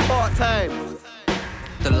 it's never part-time.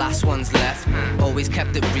 The last one's left. Always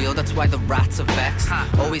kept it real, that's why the rats are vexed.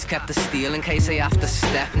 Always kept the steel in case they have to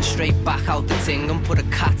step. And straight back out the ting and put a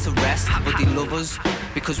cat to rest. But they love us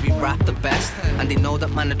because we rap the best. And they know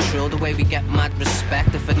that man are trill the way we get mad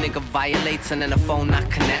respect. If a nigga violates and then a phone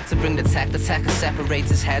not connect, to bring the tech and separate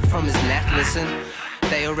his head from his neck. Listen,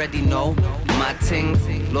 they already know, mad ting.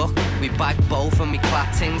 Look, we bag both and we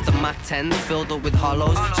clap tings. The Mac 10's filled up with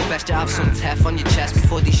hollows. So best you have some teff on your chest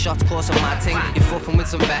before these shots cause a mad ting. You're fucking with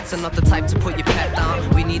some vets and not the type to put your pet down.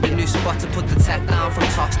 We need a new spot to put the tech down. From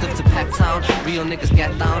Top Stuff to Pet Town, real niggas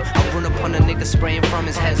get down. I'll run up on a nigga spraying from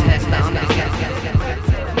his head down.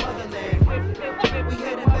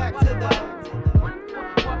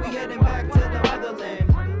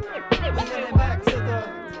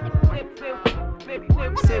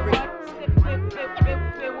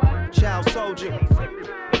 Child soldier.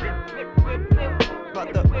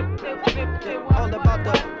 All about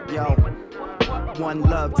the yo. One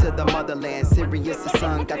love to the motherland. Sirius the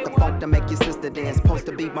sun, got the funk to make your sister dance. Supposed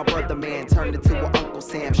to be my brother man, turned into an Uncle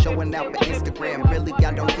Sam. Showing out for Instagram, really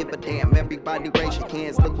I don't give a damn. Everybody raise your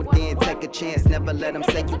hands, look within, take a chance. Never let them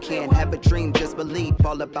say you can't have a dream, just believe.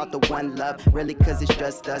 All about the one love, really cause it's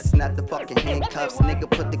just us, not the fucking handcuffs. Nigga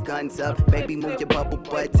put the guns up, baby move your bubble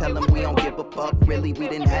butt. Tell them we don't give a fuck, really we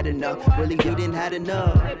didn't had enough. Really you didn't had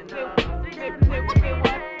enough.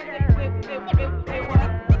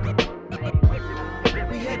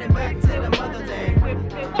 We heading back to the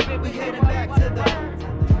motherland. We heading back to the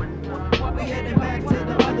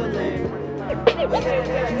motherland.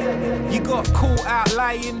 You got caught out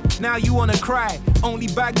lying, now you wanna cry. Only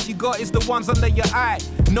bags you got is the ones under your eye.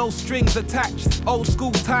 No strings attached, old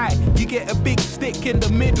school tie. You get a big stick in the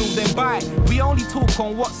middle, then buy. We only talk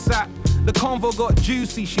on WhatsApp. The convo got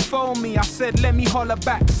juicy, she phoned me, I said let me holler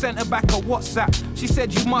back, sent her back a WhatsApp. She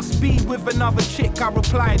said you must be with another chick, I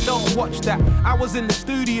replied don't watch that. I was in the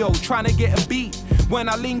studio trying to get a beat. When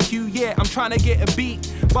I link you, yeah, I'm trying to get a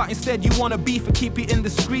beat. But instead you wanna beef and keep it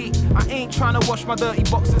indiscreet. I ain't trying to wash my dirty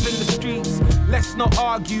boxes in the streets. Let's not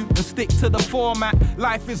argue and stick to the format.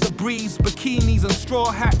 Life is a breeze, bikinis and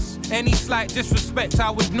straw hats. Any slight disrespect,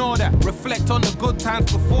 I'll ignore that. Reflect on the good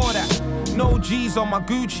times before that. No G's on my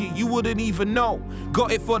Gucci, you wouldn't even know.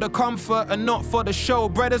 Got it for the comfort and not for the show.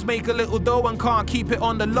 Brothers make a little dough and can't keep it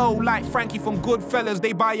on the low. Like Frankie from Goodfellas,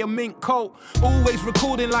 they buy a mink coat. Always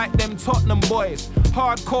recording like them Tottenham boys.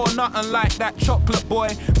 Hardcore, nothing like that chocolate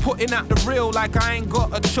boy. Putting out the real like I ain't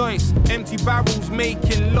got a choice. Empty barrels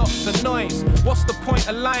making lots of noise. What's the point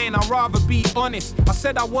of lying? I'd rather be honest. I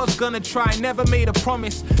said I was gonna try, never made a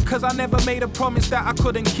promise. Cause I never made a promise that I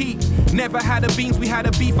couldn't keep. Never had a beans, we had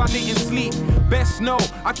a beef, I didn't sleep. Best know,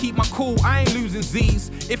 I keep my cool, I ain't losing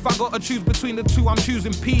Z's. If I gotta choose between the two, I'm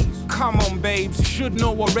choosing P's. Come on babes, you should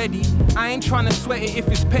know already. I ain't trying to sweat it if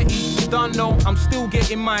it's petty. You don't know, I'm still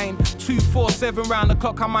getting mine. 247 round the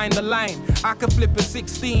clock, I mind the line. I could flip a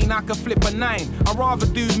 16, I could flip a 9. I'd rather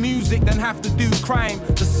do music than have to do crime.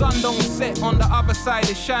 The sun don't set on the other side,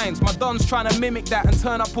 it shines. My don's trying to mimic that and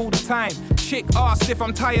turn up all the time. Chick asked if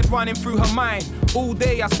I'm tired running through her mind. All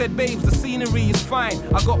day I said babes, the scenery is fine.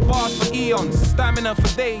 I got bars for eons, stamina for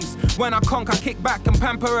days. When I conk, I kick back and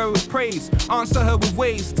pamper her with praise. Answer her with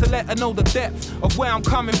ways to let her know the depth of where I'm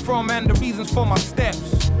coming from and the reasons for my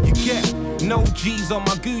steps. You get no G's on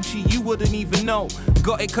my Gucci, you wouldn't even know.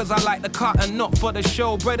 Got it cause I like the cut and not for the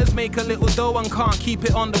show. Brothers make a little dough and can't keep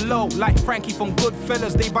it on the low. Like Frankie from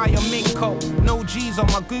Goodfellas, they buy a mink coat. No G's on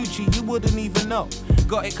my Gucci, you wouldn't even know.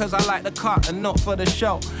 Got it cause I like the cut and not for the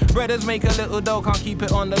show. Brothers make a little dough, can't keep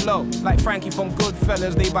it on the low. Like Frankie from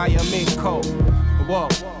Goodfellas, they buy a mink coat. Whoa,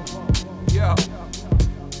 yeah.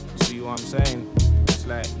 See what I'm saying? It's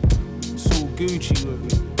like, it's all Gucci with me.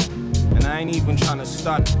 And I ain't even trying to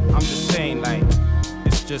stunt. I'm just saying like,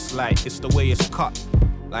 it's just like, it's the way it's cut.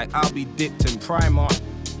 Like I'll be dipped in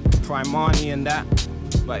Primani and that.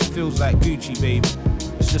 But it feels like Gucci, baby.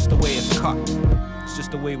 It's just the way it's cut. It's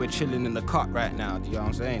just the way we're chilling in the cut right now, do you know what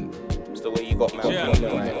I'm saying? It's the way you got my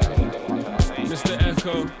Mr.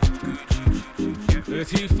 Echo,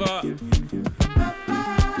 Latifah,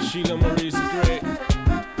 Sheila Marie's great,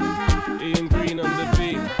 Ian Green on the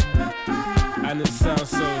beat, and it sounds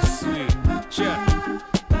so sweet. Check.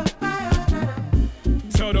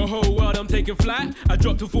 Tell the whole world I'm taking flight. I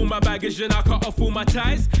dropped off all my baggage and I cut off all my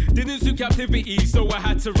ties. Didn't suit captivity, so I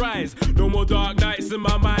had to rise. No more dark nights in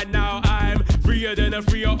my mind, now I'm freer than a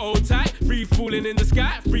 3-year-old type. Free falling in the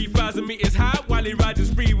sky, 3,000 meters high. While he rides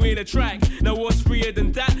his freeway the track. Now what's freer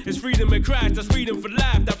than that? It's freedom in Christ, that's freedom for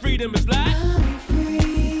life. That freedom is life. I'm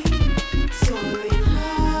free, soaring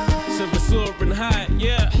high. So we're soaring high,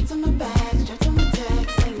 yeah. Hands on my back, strapped on my tag,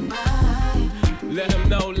 saying bye. Let him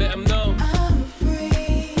know, let him know.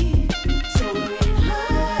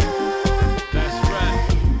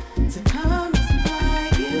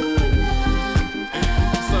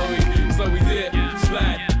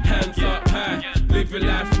 Living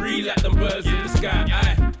life free like them birds in the sky,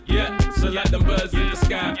 aye, yeah. So like them birds in the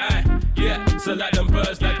sky, aye, yeah. So like them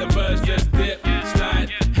birds just dip, slide,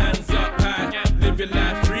 hands up high. Living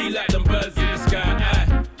life free like them birds in the sky,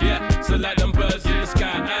 aye, yeah. So like them birds in the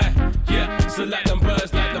sky, aye, yeah. So like them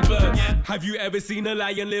birds, like them birds. Have you ever seen a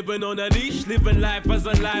lion living on a leash? Living life as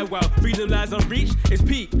a lie while freedom lies unreached. It's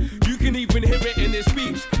peak, you can even hear it in his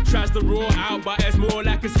speech. Tries to roar out, but it's more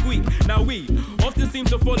like a squeak. Now we often seem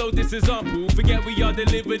to follow this example. Forget we are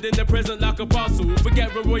delivered in the present like a parcel.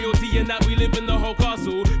 Forget we're royalty and that we live in the whole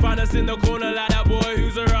castle. Find us in the corner like that boy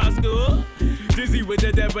who's a rascal. Dizzy with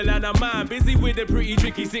the devil and a mind. Busy with the pretty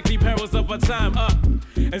tricky sickly perils of our time.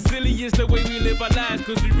 And silly is the way we live our lives,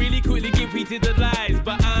 cause we really quickly give heed to the lies.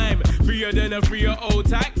 But I'm freer than a 3-year-old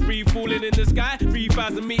type. Free falling in the sky,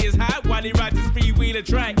 3,000 meters high. While he rides his freewheeler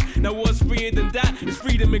track. Now what's freer than that? It's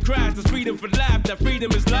freedom in Christ, it's freedom for life. That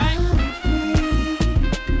freedom is life. I'm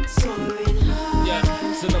free, soaring high.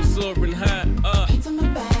 Yeah, so I'm soaring high. Hands on my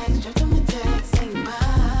back, strapped on my tag, saying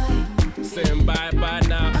bye. Saying bye, bye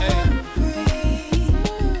now, hey. I'm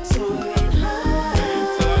free, soaring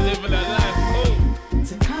high. So I'm living that life, oh.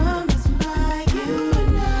 To come is fly, you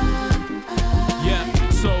and I. Yeah,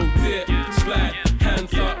 so dip, slide,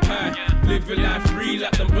 hands up high. Living life free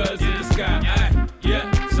like them birds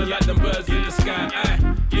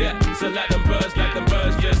So like them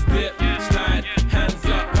birds just dip, slide, hands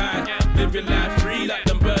up high. Live your life free like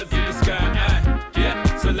them birds in the sky. Aye, yeah,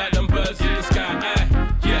 so like them birds in the sky. Aye,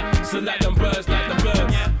 yeah, so like them birds, like them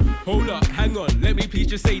birds. Hold up, hang on, let me please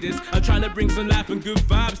just say this. I'm trying to bring some life and good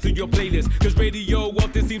vibes to your playlist. Cause radio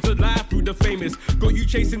often seems to lie through the famous. Got you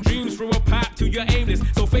chasing dreams from a pipe to your aimless.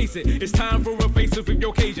 So face it, it's time for a face-off with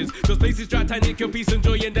your occasions. Those places try to nick your peace and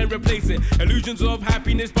joy and then replace it. Illusions of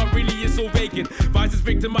happiness, but really it's so vacant. Vices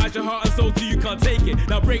victimize your heart and soul till you can't take it.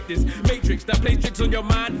 Now break this matrix that plays tricks on your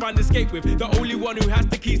mind. Find escape with the only one who has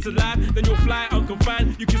the keys to life. Then you'll fly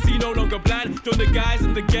unconfined, you can see no longer blind. Join the guys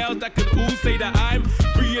and the girls that can all say that I'm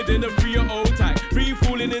freer than a freer old type. Free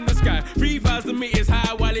falling in the sky, 3,000 meters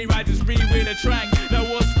high while he rides his free-wheeler track. Now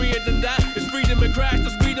what's freer than that? It's freedom and crash,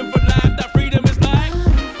 that's freedom for life. That freedom is like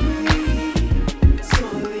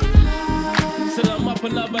so I'm up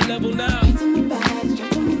another level now.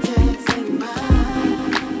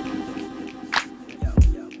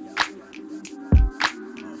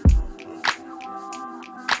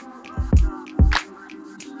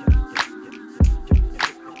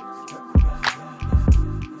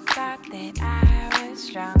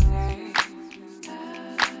 Stronger,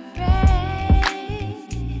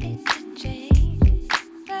 ready to change.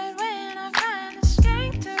 But when I find the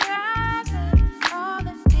strength to rise up, all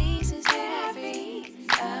the pieces get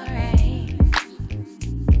rearranged.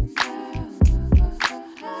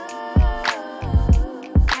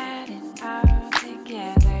 Add it all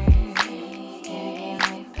together, gave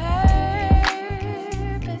me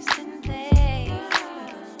purpose and play.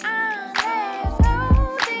 I'm left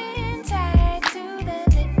holding tight to the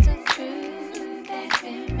little truth that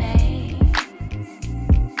remains.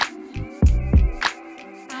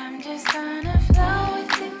 I'm just gonna flow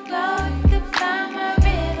with it, go with it, find my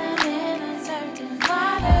rhythm in uncertain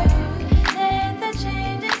water. Let the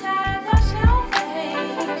changing tide wash over me.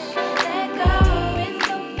 Let go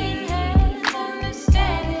with open hands,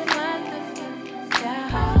 understanding what the future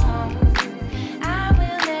holds. I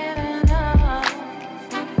will never know.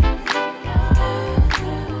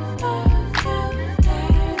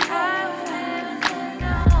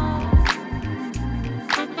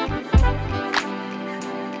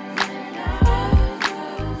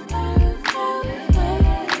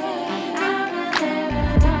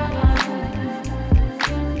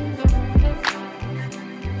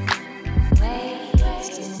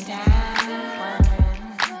 Wasting time wondering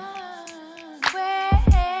where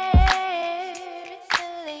it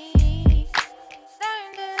will lead. Learn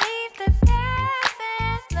to leave the path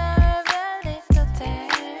and love a little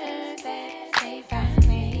turn that they find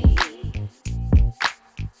me.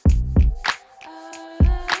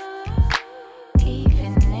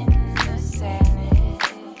 Even in the sadness,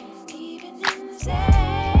 even in the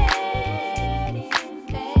sadness and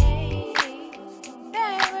pain,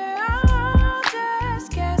 they were all just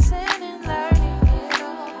guessing and learning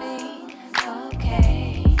it'll be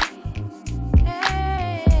okay.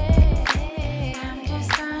 I'm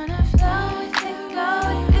just gonna flow with it, go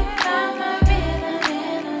with it, find my rhythm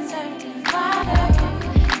in uncertain water.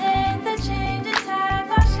 Let the changing tide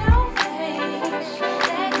wash over me.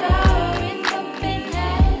 Let go with open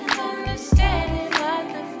hands, understanding what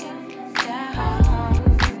the future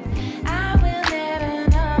holds. I will never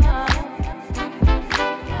know.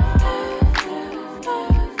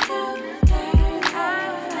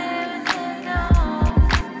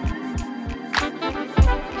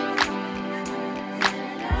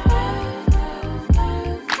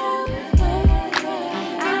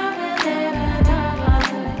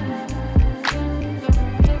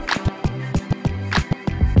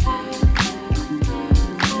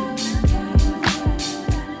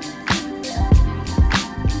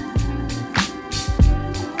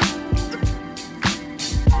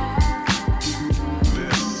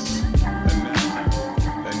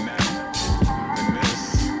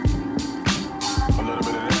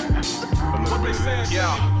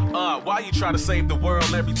 Why you try to save the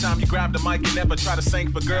world every time you grab the mic and never try to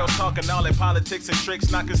sing for girls talking all that politics and tricks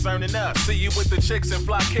not concerning us. See you with the chicks and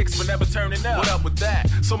fly kicks but never turning up. What up with that?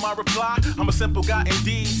 So my reply, I'm a simple guy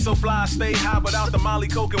indeed. So fly, stay high without the molly,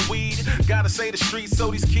 coke and weed. Gotta say the streets, so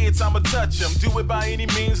these kids I'ma touch them. Do it by any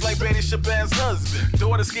means like Betty Chaban's husband.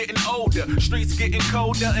 Daughter's getting older, streets getting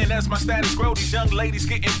colder, and as my status grow, these young ladies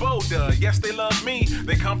getting bolder. Yes, they love me,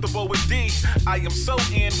 they comfortable with D. I am so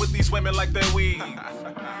in with these women like they're weed.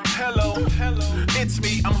 Hello, It's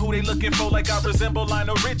me, I'm who they looking for, like I resemble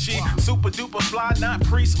Lionel Richie. Super duper fly, not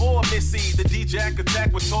Priest or Missy. The DJ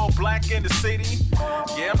attack with all black in the city.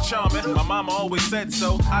 Yeah, I'm charming, my mama always said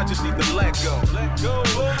so. I just need to let go.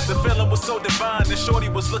 The feeling was so divine, the shorty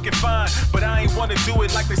was looking fine. But I ain't wanna do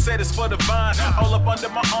it like they said it's for the vine. All up under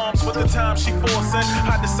my arms with the time she forcing.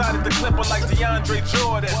 I decided to clip her like DeAndre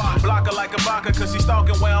Jordan. Block her like a vodka, cause she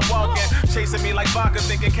stalking where I'm walking. Chasing me like vodka,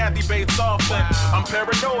 thinking Kathy Bates often. I'm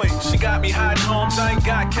paranoid, she got me hiding homes. I ain't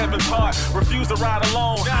got Kevin's heart, refuse to ride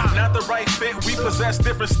alone. Not the right fit, we possess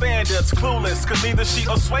different standards. Clueless, cause neither she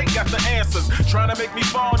or Sway got the answers. Trying to make me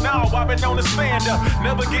fall now, I've been known to stand up.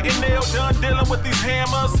 Never getting nailed, done dealing with these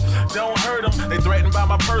hammers. Don't hurt them, they threatened by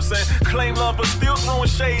my person. Claim love, but still throwing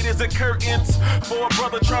shade as it curtains. For a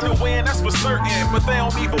brother trying to win, that's for certain. But they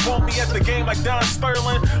don't even want me at the game like Don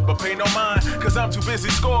Sterling. But pay no mind, cause I'm too busy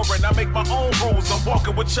scoring. I make my own rules, I'm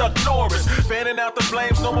walking with Chuck Norris. Fanning out the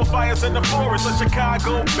flames, no more fires in the forest. A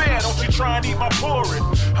Chicago bear, don't you try and eat my porridge.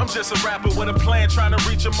 I'm just a rapper with a plan, trying to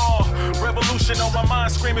reach them all. Revolution on my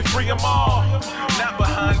mind, screaming free them all. Not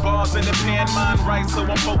behind bars in the pen, mind right, so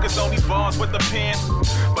I'm focused on these bars with the pen.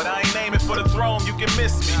 But I ain't aiming for the throne, you can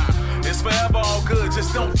miss me. It's forever all good,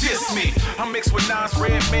 just don't diss me. I'm mixed with Nas,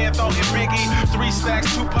 Redman, Thought, and Biggie. 3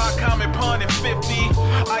 stacks, Tupac, Common, Pun, and 50.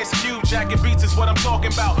 Ice Cube, Jacket Beats is what I'm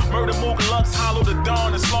talking about. Murder, Mook, Lux, Hollow, The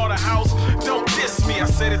Dawn, and Slaughterhouse. Don't diss me, I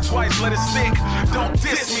said it twice, let it stick. Don't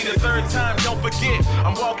diss me the third time, don't forget.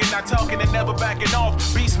 I'm walking, not talking, and never backing off.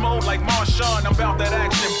 Beast mode like Marshawn, I'm about that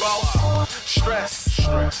action, boss. Stress,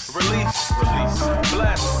 release,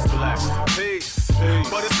 bless, peace.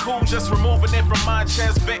 But it's cool just removing it from my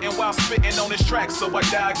chest, venting while spitting on this track, so I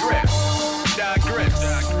digress.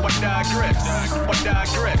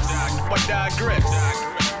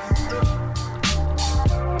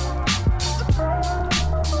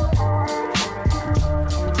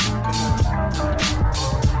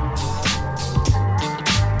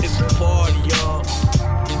 It's a party, y'all.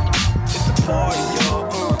 It's a party,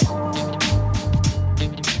 y'all.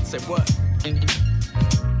 Say what?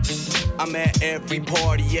 I'm at every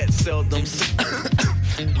party, yet seldom.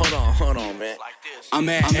 Hold on, man. I'm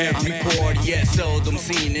at every party, yet seldom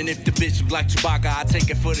seen. And if the bitch is Black Chewbacca, I take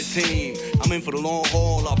it for the team. I'm in for the long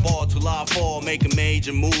haul, I ball till I fall. Making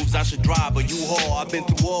major moves, I should drive a U-Haul. I've been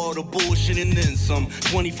through all the bullshit and then some.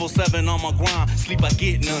 24/7 on my grind, sleep I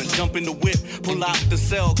get none. Jump in the whip, pull out the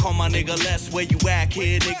cell, call my nigga Les. Where you at,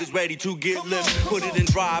 kid? Niggas ready to get lift. Put it in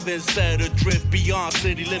drive instead of drift. Beyond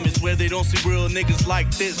city limits where they don't see real niggas like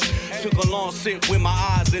this. Took a long sit with my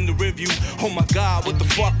eyes in the review. Oh my God, what the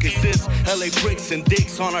fuck is this? LA bricks and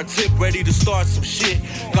dicks on our tip, ready to start some shit.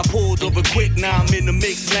 Got pulled over quick, now I'm in the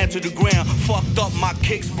mix, slammed to the ground. Fucked up my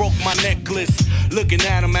kicks, broke my necklace. Looking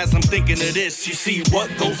at them as I'm thinking of this. You see, what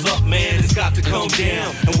goes up, man, it's got to come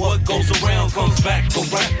down. And what goes around comes back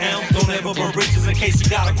around. Don't ever burn bridges in case you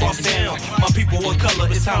gotta cross town. My people of color,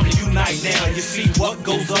 it's time to unite now. You see, what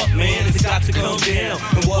goes up, man, it's got to come down.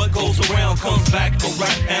 And what goes around comes back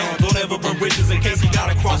around. Don't ever burn bridges in case you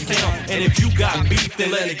gotta cross town. And if you got beef,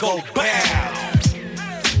 then let it go. Bow.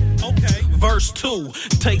 Okay. Verse 2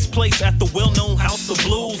 takes place at the well-known House of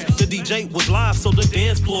Blues. The DJ was live, so the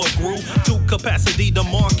dance floor grew to capacity. The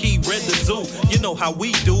marquee read the zoo. You know how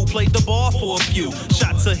we do, played the bar for a few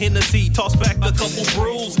shots of Hennessy, toss back a couple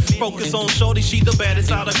brews. Focus on shorty, she the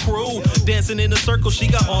baddest out of crew. Dancing in a circle, she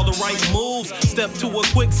got all the right moves. Step to her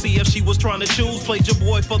quick, see if she was trying to choose. Played your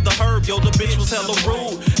boy for the herb, yo, the bitch was hella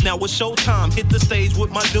rude. Now it's showtime, hit the stage with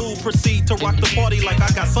my dude. Proceed to rock the party like I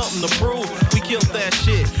got something to prove. We killed that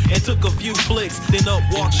shit and took a few flicks. Then up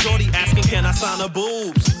walked shorty asking, can I sign her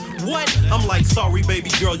boobs? What? I'm like, sorry baby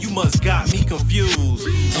girl, you must got me confused.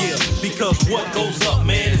 Yeah, because what goes up,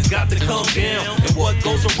 man, it's got to come down. And what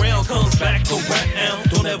goes around comes back around.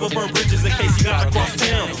 Don't ever burn bridges in case you gotta cross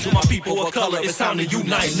town. To my people of color, it's time to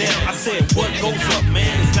unite now. I said, what goes up,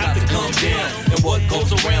 man, it's got to come down. And what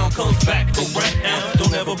goes around comes back around.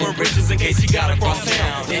 Don't ever burn bridges in case you gotta cross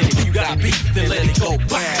town. And if you got beef, then let it go.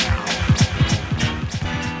 Bow.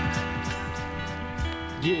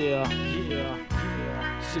 Yeah.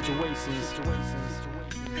 Situations.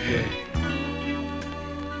 Yeah.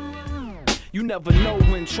 You never know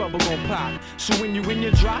when trouble gon' pop. So when you in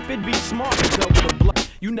your drop, it be smart to double the block.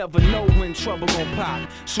 You never know when trouble gon' pop.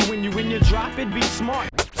 So when you in your drop, it be smart.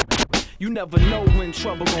 You never know when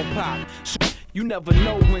trouble gon' pop. So you never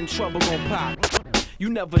know when trouble gon' pop. You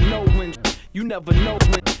never know when. You never know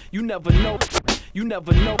when. You never know. You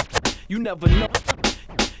never know. You never know.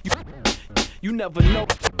 You never know.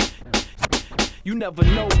 You never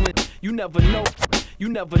know when. You never know. You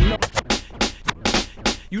never know.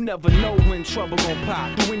 You never know when trouble gon'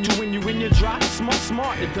 pop. When you in your drop,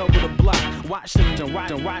 smart to double the block. Watch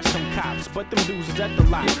them cops, but them dudes is at the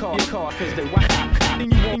lot. Your car cause they watch cop. Then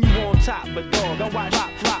you on top, but dog, I watch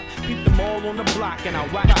flop. Peep them all on the block and I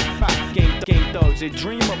watch pop. Game thugs, they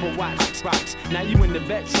dream of a watch rocks. Now you in the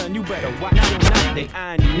vet, son, you better watch them not. They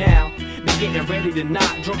eyeing you now. They getting ready to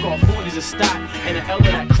knock. Drunk off 40s of stock and the L of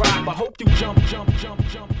that crop. I hope you jump.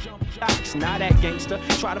 Now that gangster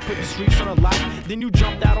try to put the streets on a lock. Then you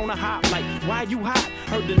jumped out on a hop like, why you hot?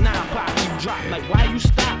 Heard the 9 pop, you drop like, why you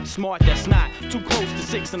stop? Smart, that's not too close to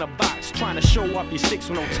 6 in a box. Trying to show off your 6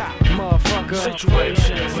 one on top. Motherfucker.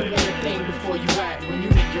 Situations. You better think before you act. When you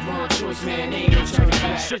make your wrong choice, man, ain't no turning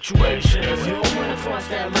back. Situations. You don't wanna cross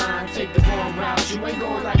that line, take the wrong route. You ain't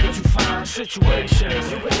going like what you find.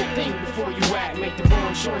 Situations. You better think before you act. Make the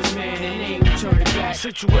wrong choice, man, and ain't no turning back.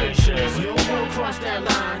 Situations. You don't wanna cross that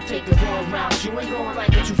line, take the wrong route. You ain't going like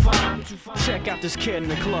what you find. Check out this kid in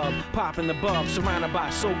the club, popping the bub, surrounded by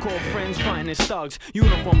so-called friends, fighting his thugs.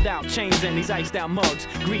 Uniformed out, chains and these iced out mugs,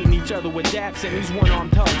 greeting each other with daps and these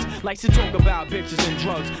one-armed thugs. Likes to talk about bitches and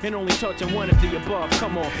drugs, and only touching one of the above.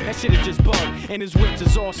 Come on, that shit is just bug, and his whips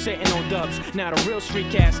is all sitting on dubs. Now the real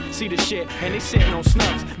street cats see the shit, and they sitting on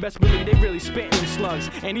snubs. Best believe they really spitting them slugs,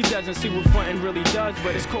 and he doesn't see what frontin' really does,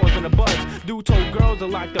 but it's causing a buzz. Dude told girls the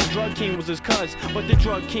locked up drug king was his cuz, but the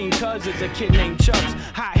drug king cuz is a kid named Chubbs.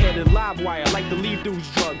 Hot-headed live wire, like the leave dude's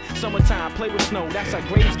drug. Summertime, play with snow, that's how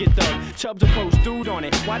graves get dug. Chubbs approach dude on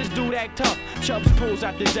it, why this dude act tough? Chubbs pulls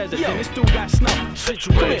out the desert, then this dude got snuffed.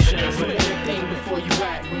 Situations. You better think before you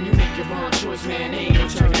act. When you make your wrong choice, man, ain't no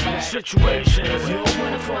turning back. Situations. You don't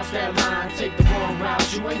wanna cross that line, take the wrong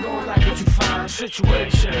route. You ain't going like what you find.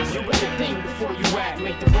 Situations. You better think before you act.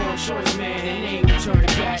 Make the wrong choice, man, and ain't no turning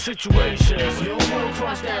back. Situations. You don't wanna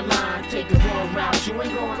cross that line, take the wrong route. You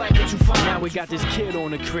ain't going like what you find. Now we got this kid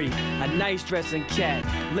on the creek, a nice dressing cat.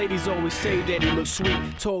 Ladies always say that he looks sweet.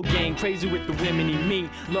 Tall gang, crazy with the women he meet.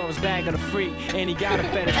 Loves bag of the freak, and he got a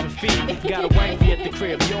fetish for feet. Got a wifey at the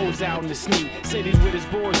crib, he always out in the sneak. Said he's with his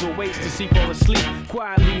boys or waits to see fall asleep.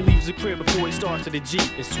 Quietly leaves the crib before he starts to the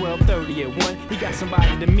Jeep. It's 12:30 at 1, he got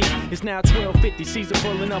somebody to meet. It's now 12:50, sees her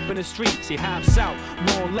pulling up in the streets. He hops out,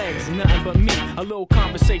 long legs, nothing but meat. A little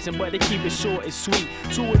conversation, but they keep it short and sweet.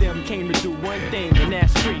 Two of them came to do one thing, and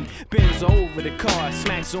that's free. Bends over the car,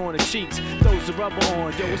 smacks her on the cheeks. Throws the rubber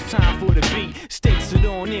on, yo, it's time for the beat. Sticks it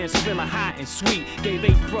on in, feeling hot and sweet. Gave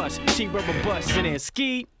 8 thrusts, cheap rubber bust, and then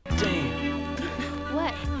ski. Damn.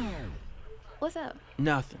 What? What's up?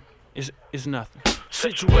 Nothing. It's nothing.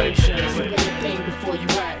 Situations. You better think before you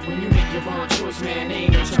act. When you make your wrong choice, man,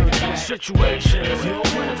 ain't no turning back. Situations. You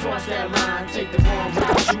don't wanna cross that line, take the wrong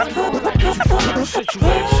route. You ain't going like what you find. Situations.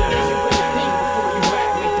 You better think before you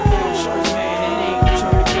act. Make the wrong choice, man, and ain't no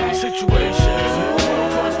turning back. Situations. You don't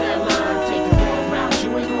wanna cross that line, take the wrong route. You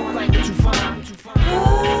ain't going like what you find.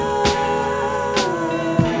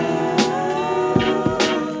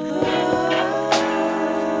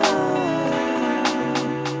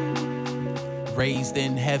 Raised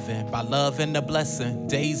in heaven by love and the blessing.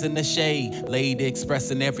 Days in the shade, laid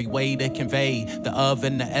expressing every way to convey the of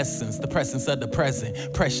and the essence, the presence of the present.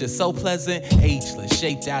 Precious, so pleasant, ageless,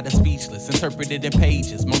 shaped out of speechless, interpreted in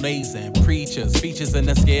pages. Monets and preachers, features in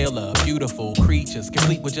the scale of beautiful creatures,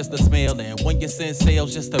 complete with just a smell. And when your sin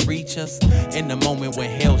sails just to reach us, in the moment when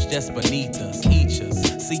hell's just beneath us, each us.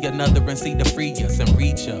 See another and see to free us and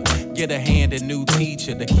reach up. Get a hand, a new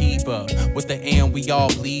teacher to keep up with the end we all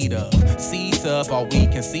bleed of. Seeds of all we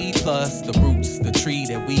can see, plus the roots, the tree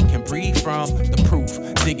that we can breathe from. The proof,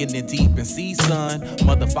 digging in deep and see sun.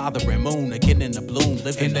 Mother, father, and moon again in the bloom.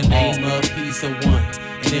 Living in the name of peace of one.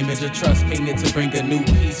 An image of trust painted to bring a new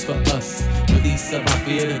peace for us. Release of our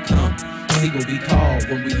fear to come. See what we call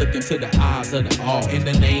when we look into the eyes of the all. In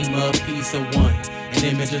the name of peace of one. An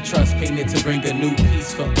image of trust painted to bring a new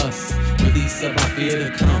peace for us. Release of our fear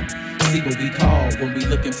to come. See what we call when we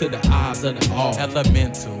look into the eyes of the all.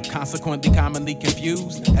 Elemental, consequently commonly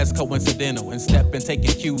confused as coincidental, and step and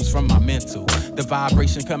taking cues from my mental. The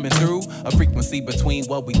vibration coming through, a frequency between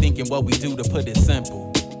what we think and what we do, to put it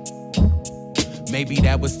simple. Maybe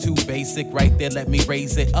that was too basic right there, let me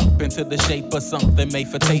raise it up into the shape of something made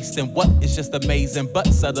for tasting. What is just amazing, but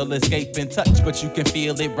subtle escaping touch, but you can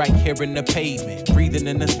feel it right here in the pavement. Breathing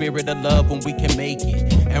in the spirit of love when we can make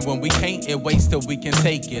it. And when we can't, it waits till we can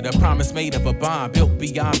take it. A promise made of a bond built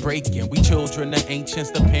beyond breaking. We children of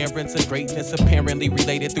ancients, the parents of greatness, apparently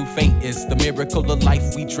related through fate. It's the miracle of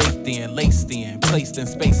life we draped in, laced in, placed in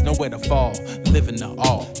space, nowhere to fall, living the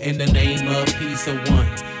all. In the name of peace of one.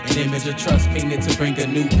 An image of trust painted to bring a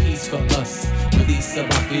new peace for us. Release of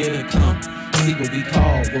our fear to come. See what we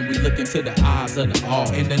call when we look into the eyes of the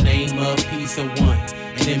all. In the name of peace of one,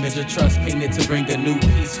 an image of trust painted to bring a new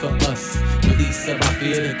peace for us. Release of our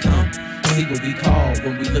fear to come. See what we call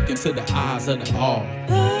when we look into the eyes of the all.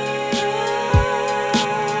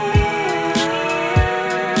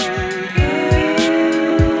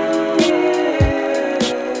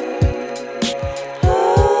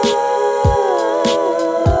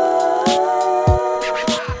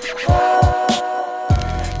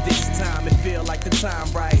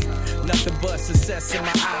 Success in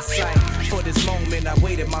my eyesight. For this moment, I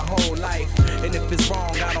waited my whole life. And if it's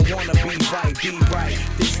wrong, I don't wanna be right. Be right.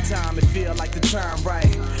 This time it feel like the time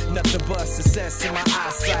right. Nothing but success in my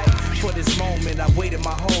eyesight. For this moment, I waited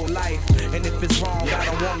my whole life. And if it's wrong, I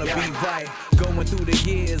don't wanna be right. Going through the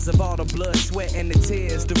years of all the blood, sweat, and the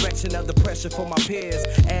tears. Direction of the pressure for my peers.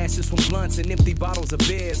 Ashes from blunts and empty bottles of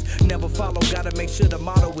beers. Never follow, gotta make sure the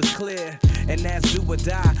motto was clear. And that's do or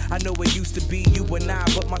die. I know it used to be you and I,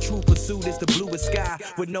 but my true pursuit is the bluest sky.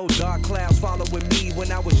 With no dark clouds following me.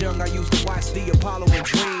 When I was young, I used to watch the Apollo and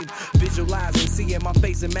dream. Visualizing, seeing my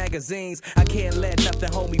face in magazines. I can't let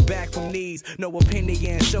nothing hold me back from these. No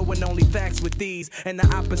opinion, showing only facts with these. And the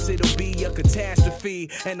opposite will be a catastrophe.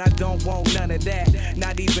 And I don't want none of that,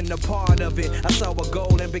 not even a part of it. I saw a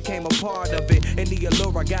goal and became a part of it. And the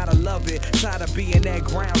allure, I gotta love it. Tired of being at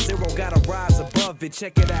ground zero, gotta rise above it.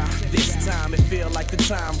 Check it out. This time it feel like the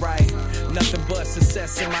time right. Nothing but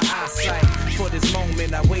success in my eyesight. For this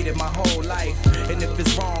moment, I waited my whole life. And if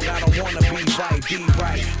it's wrong, I don't wanna be right. Be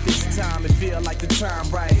right. This time it feel like the time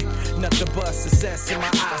right. Nothing but success in my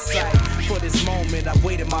eyesight. For this moment, I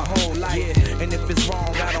waited my whole life. And if it's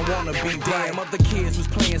wrong, I don't wanna be right. Damn, other kids was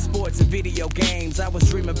playing sports and video games. I was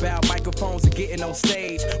dreaming about microphones and getting on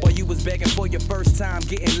stage. While you was begging for your first time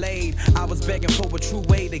getting laid, I was begging for a true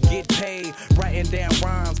way to get paid. Writing down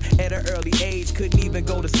rhymes at an early age. Couldn't even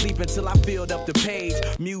go to sleep until I filled up the page.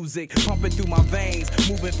 Music pumping through my veins,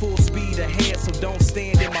 moving full speed ahead, so don't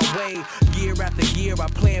stand in my way. Year after year, I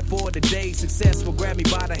plan for the day success will grab me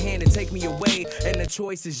by the hand and take me away. And the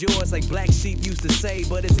choice is yours, like Black Sheep used to say.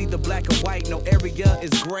 But it's either black or white, no area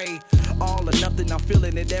is gray. All or nothing, I'm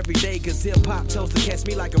feeling it every day. Cause hip-hop chose to catch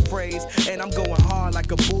me like a phrase. And I'm going hard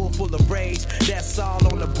like a bull full of rage. That's all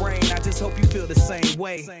on the brain, I just hope you feel the same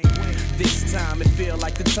way. This time it feel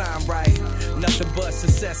like the time right. Nothing but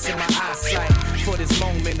success in my eyesight. For this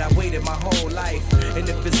moment, I waited my whole life. And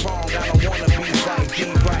if it's wrong, I don't wanna be right. Be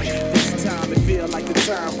right. This time it feel like the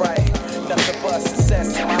time right. Nothing but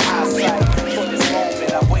success in my eyesight. For this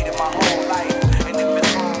moment, I waited my whole life. And if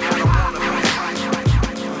it's wrong, I don't wanna be right.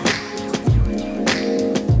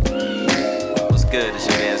 What's good? It's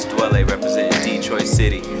your man Dwelle representing Detroit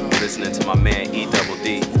City. Listening to my man E Double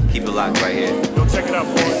D. Keep it locked right here. Yo, check it out,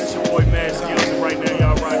 boys. It's your boy Mad Skills, and right now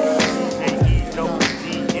y'all rocking E Double D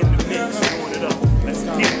in the mix. Throwing it up. Let's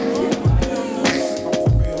get it.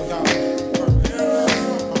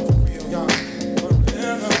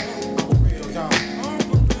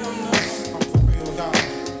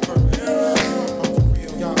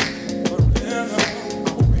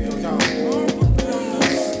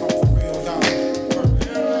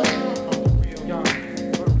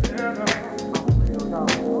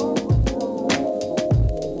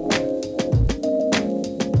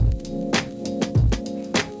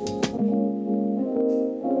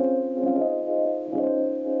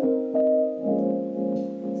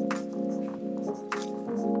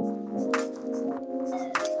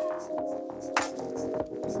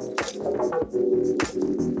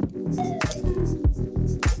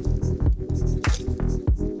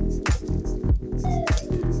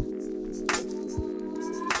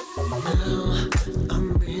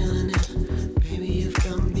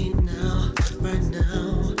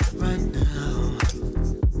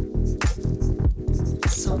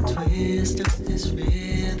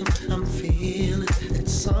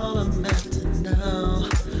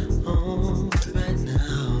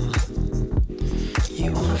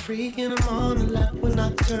 In the morning, like when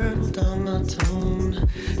I turn down my tone.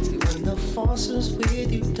 See, when the force is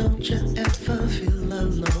with you, don't you ever feel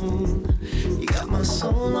alone. You got my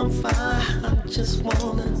soul on fire, I just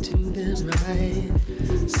wanna do this right.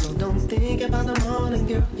 So don't think about the morning,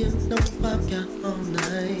 girl, you know I've got all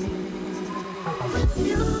night. With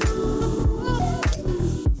you.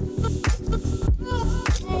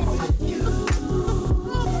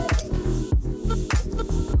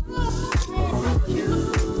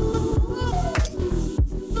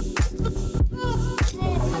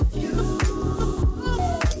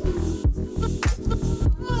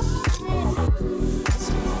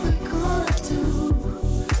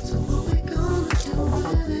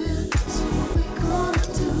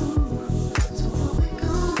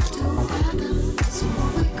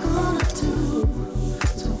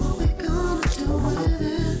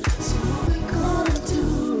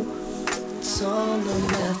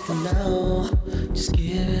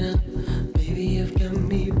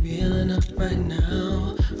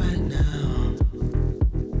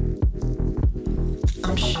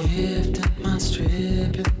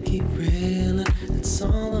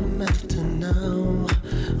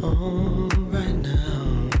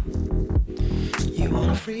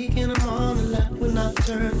 in the morning light when I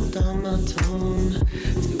turn down my tone.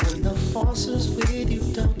 See, when the force is with you,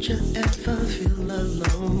 don't you ever feel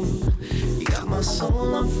alone. You got my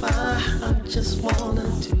soul on fire, I just wanna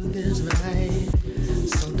do this right.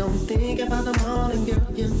 So don't think about the morning, girl,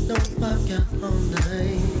 you know I've got all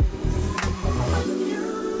night.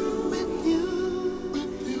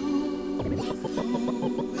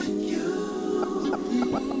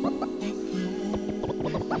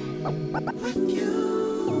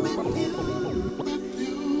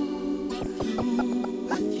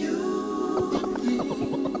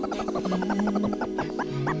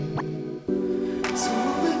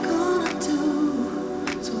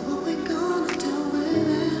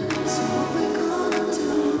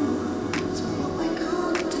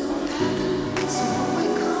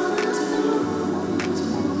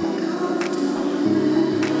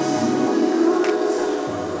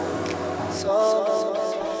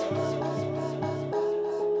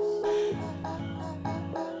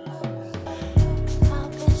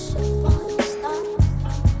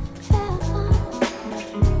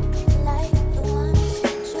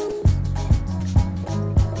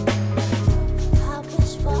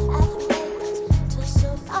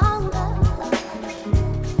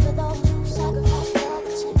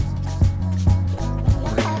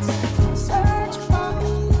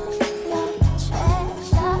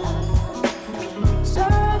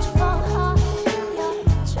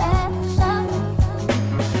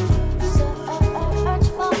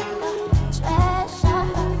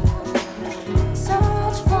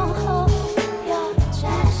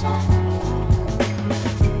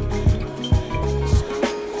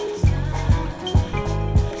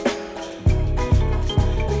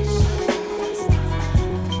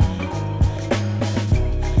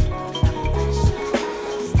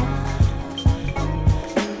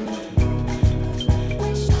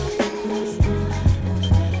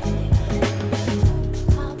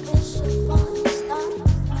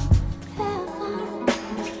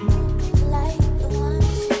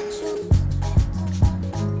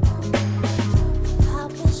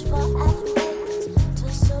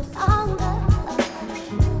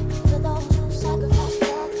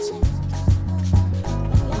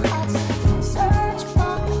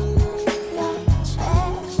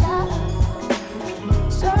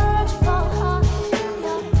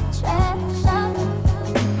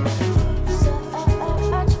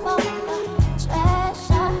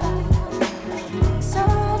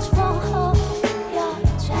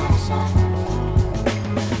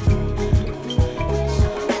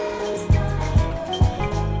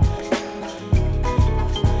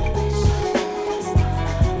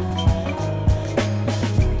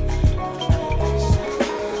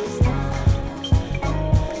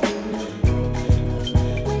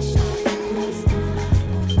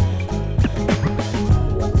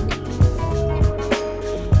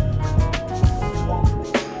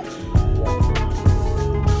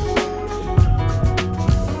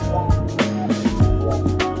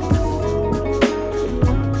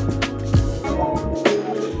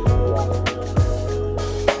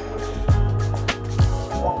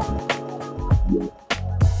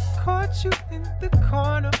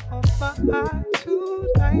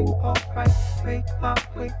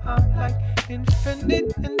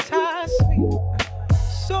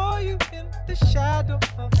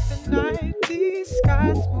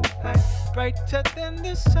 Brighter than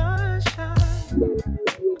the sunshine.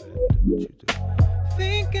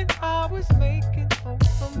 Thinking I was making all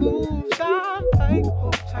the moves. I'm like,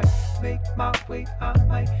 hold tight, make my way. I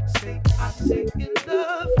might say, I say you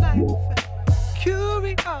love life.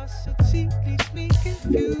 Curiosity leaves me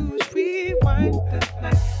confused. Rewind the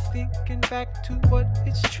night, thinking back to what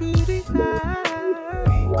it's truly like.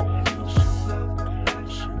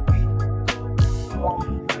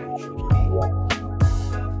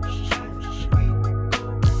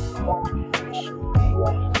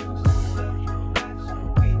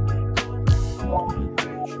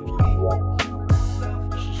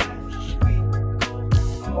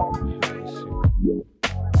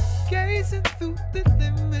 Gazing through the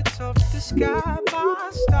limits of the sky, my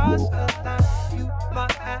stars align. You, my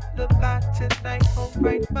alibi tonight.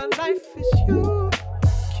 Alright, my life is you.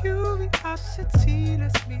 Curiosity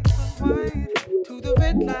lets me unwind to the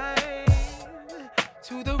red line,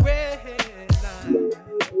 to the red line.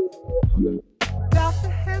 Without the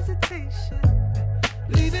hesitation,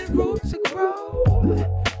 leaving room to grow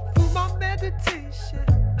through my meditation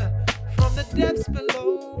from the depths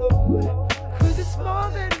below. 'Cause it's more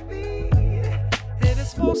than me, and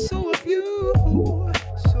it's more so of you.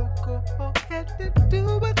 So go ahead and do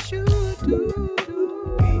what you do.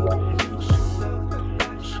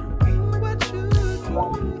 Do what you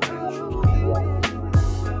do.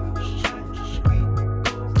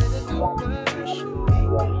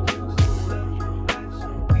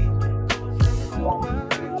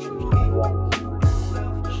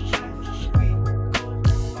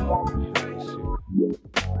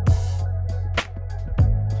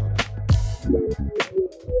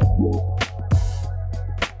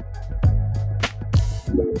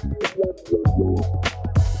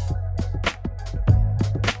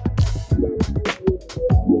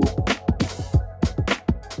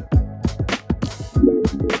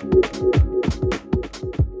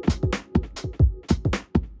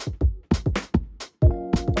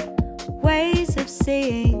 Ways of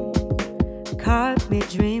seeing caught me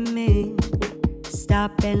dreaming.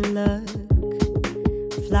 Stop and look.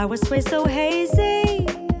 Flowers sway so hazy.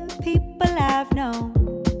 People I've known,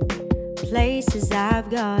 places I've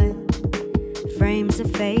gone, frames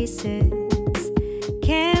of faces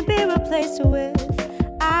can't be replaced with.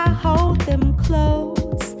 I hold them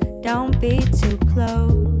close. Don't be too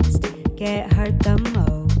close. Get hurt the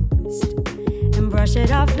most and brush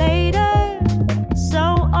it off later. So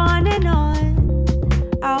on and on,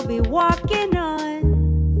 I'll be walking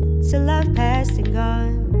on till I've passed and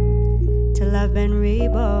gone, till I've been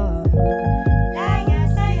reborn.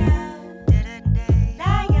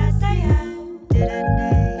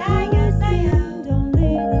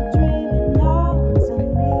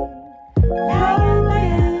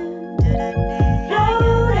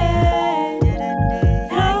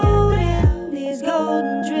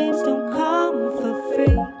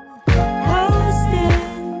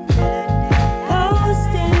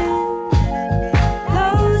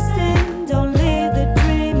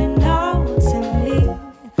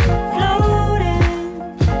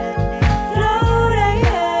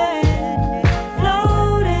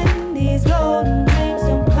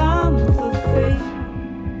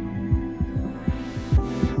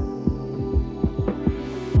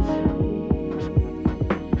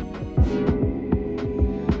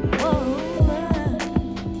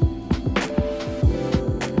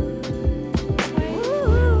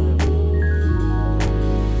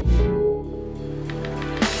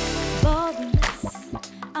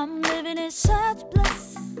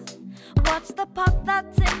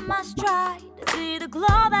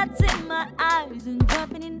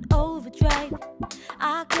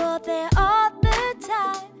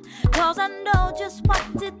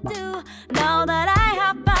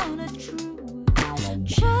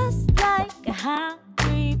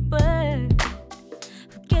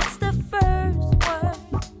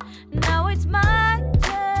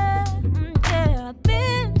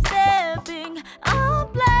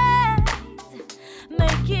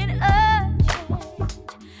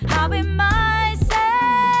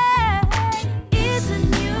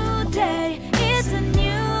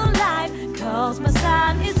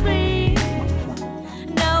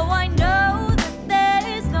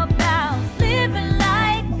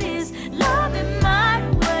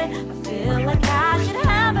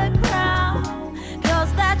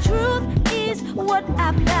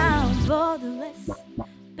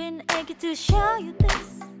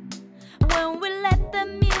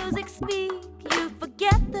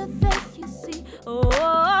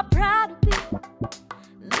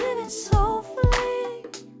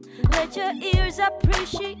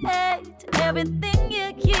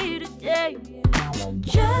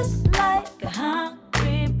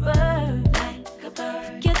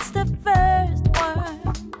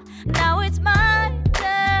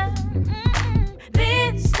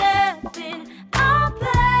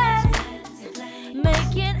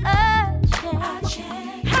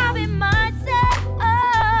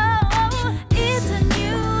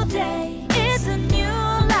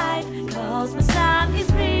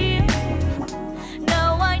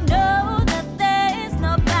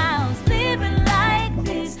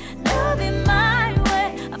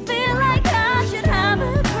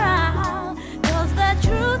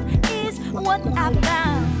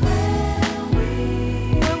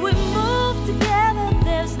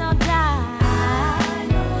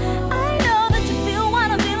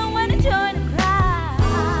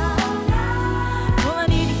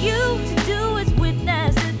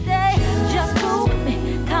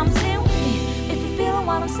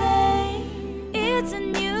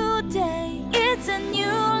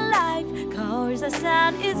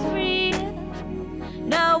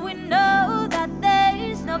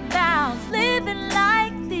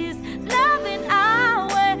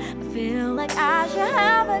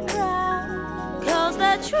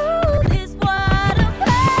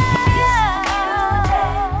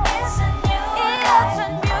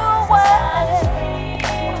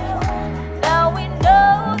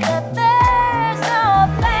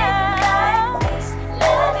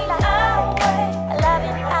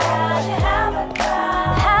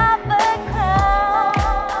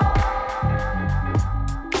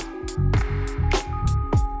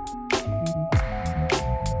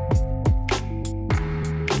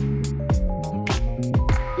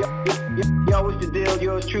 Yo, what's the deal?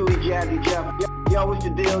 Yours truly, Jazzy Jeff. Yo, what's the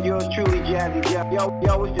deal? Yours truly, Jazzy Jeff. Yo,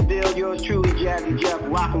 what's the deal? Yours truly, Jazzy Jeff.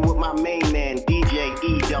 Rocking with my main man, DJ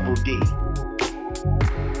E Double D.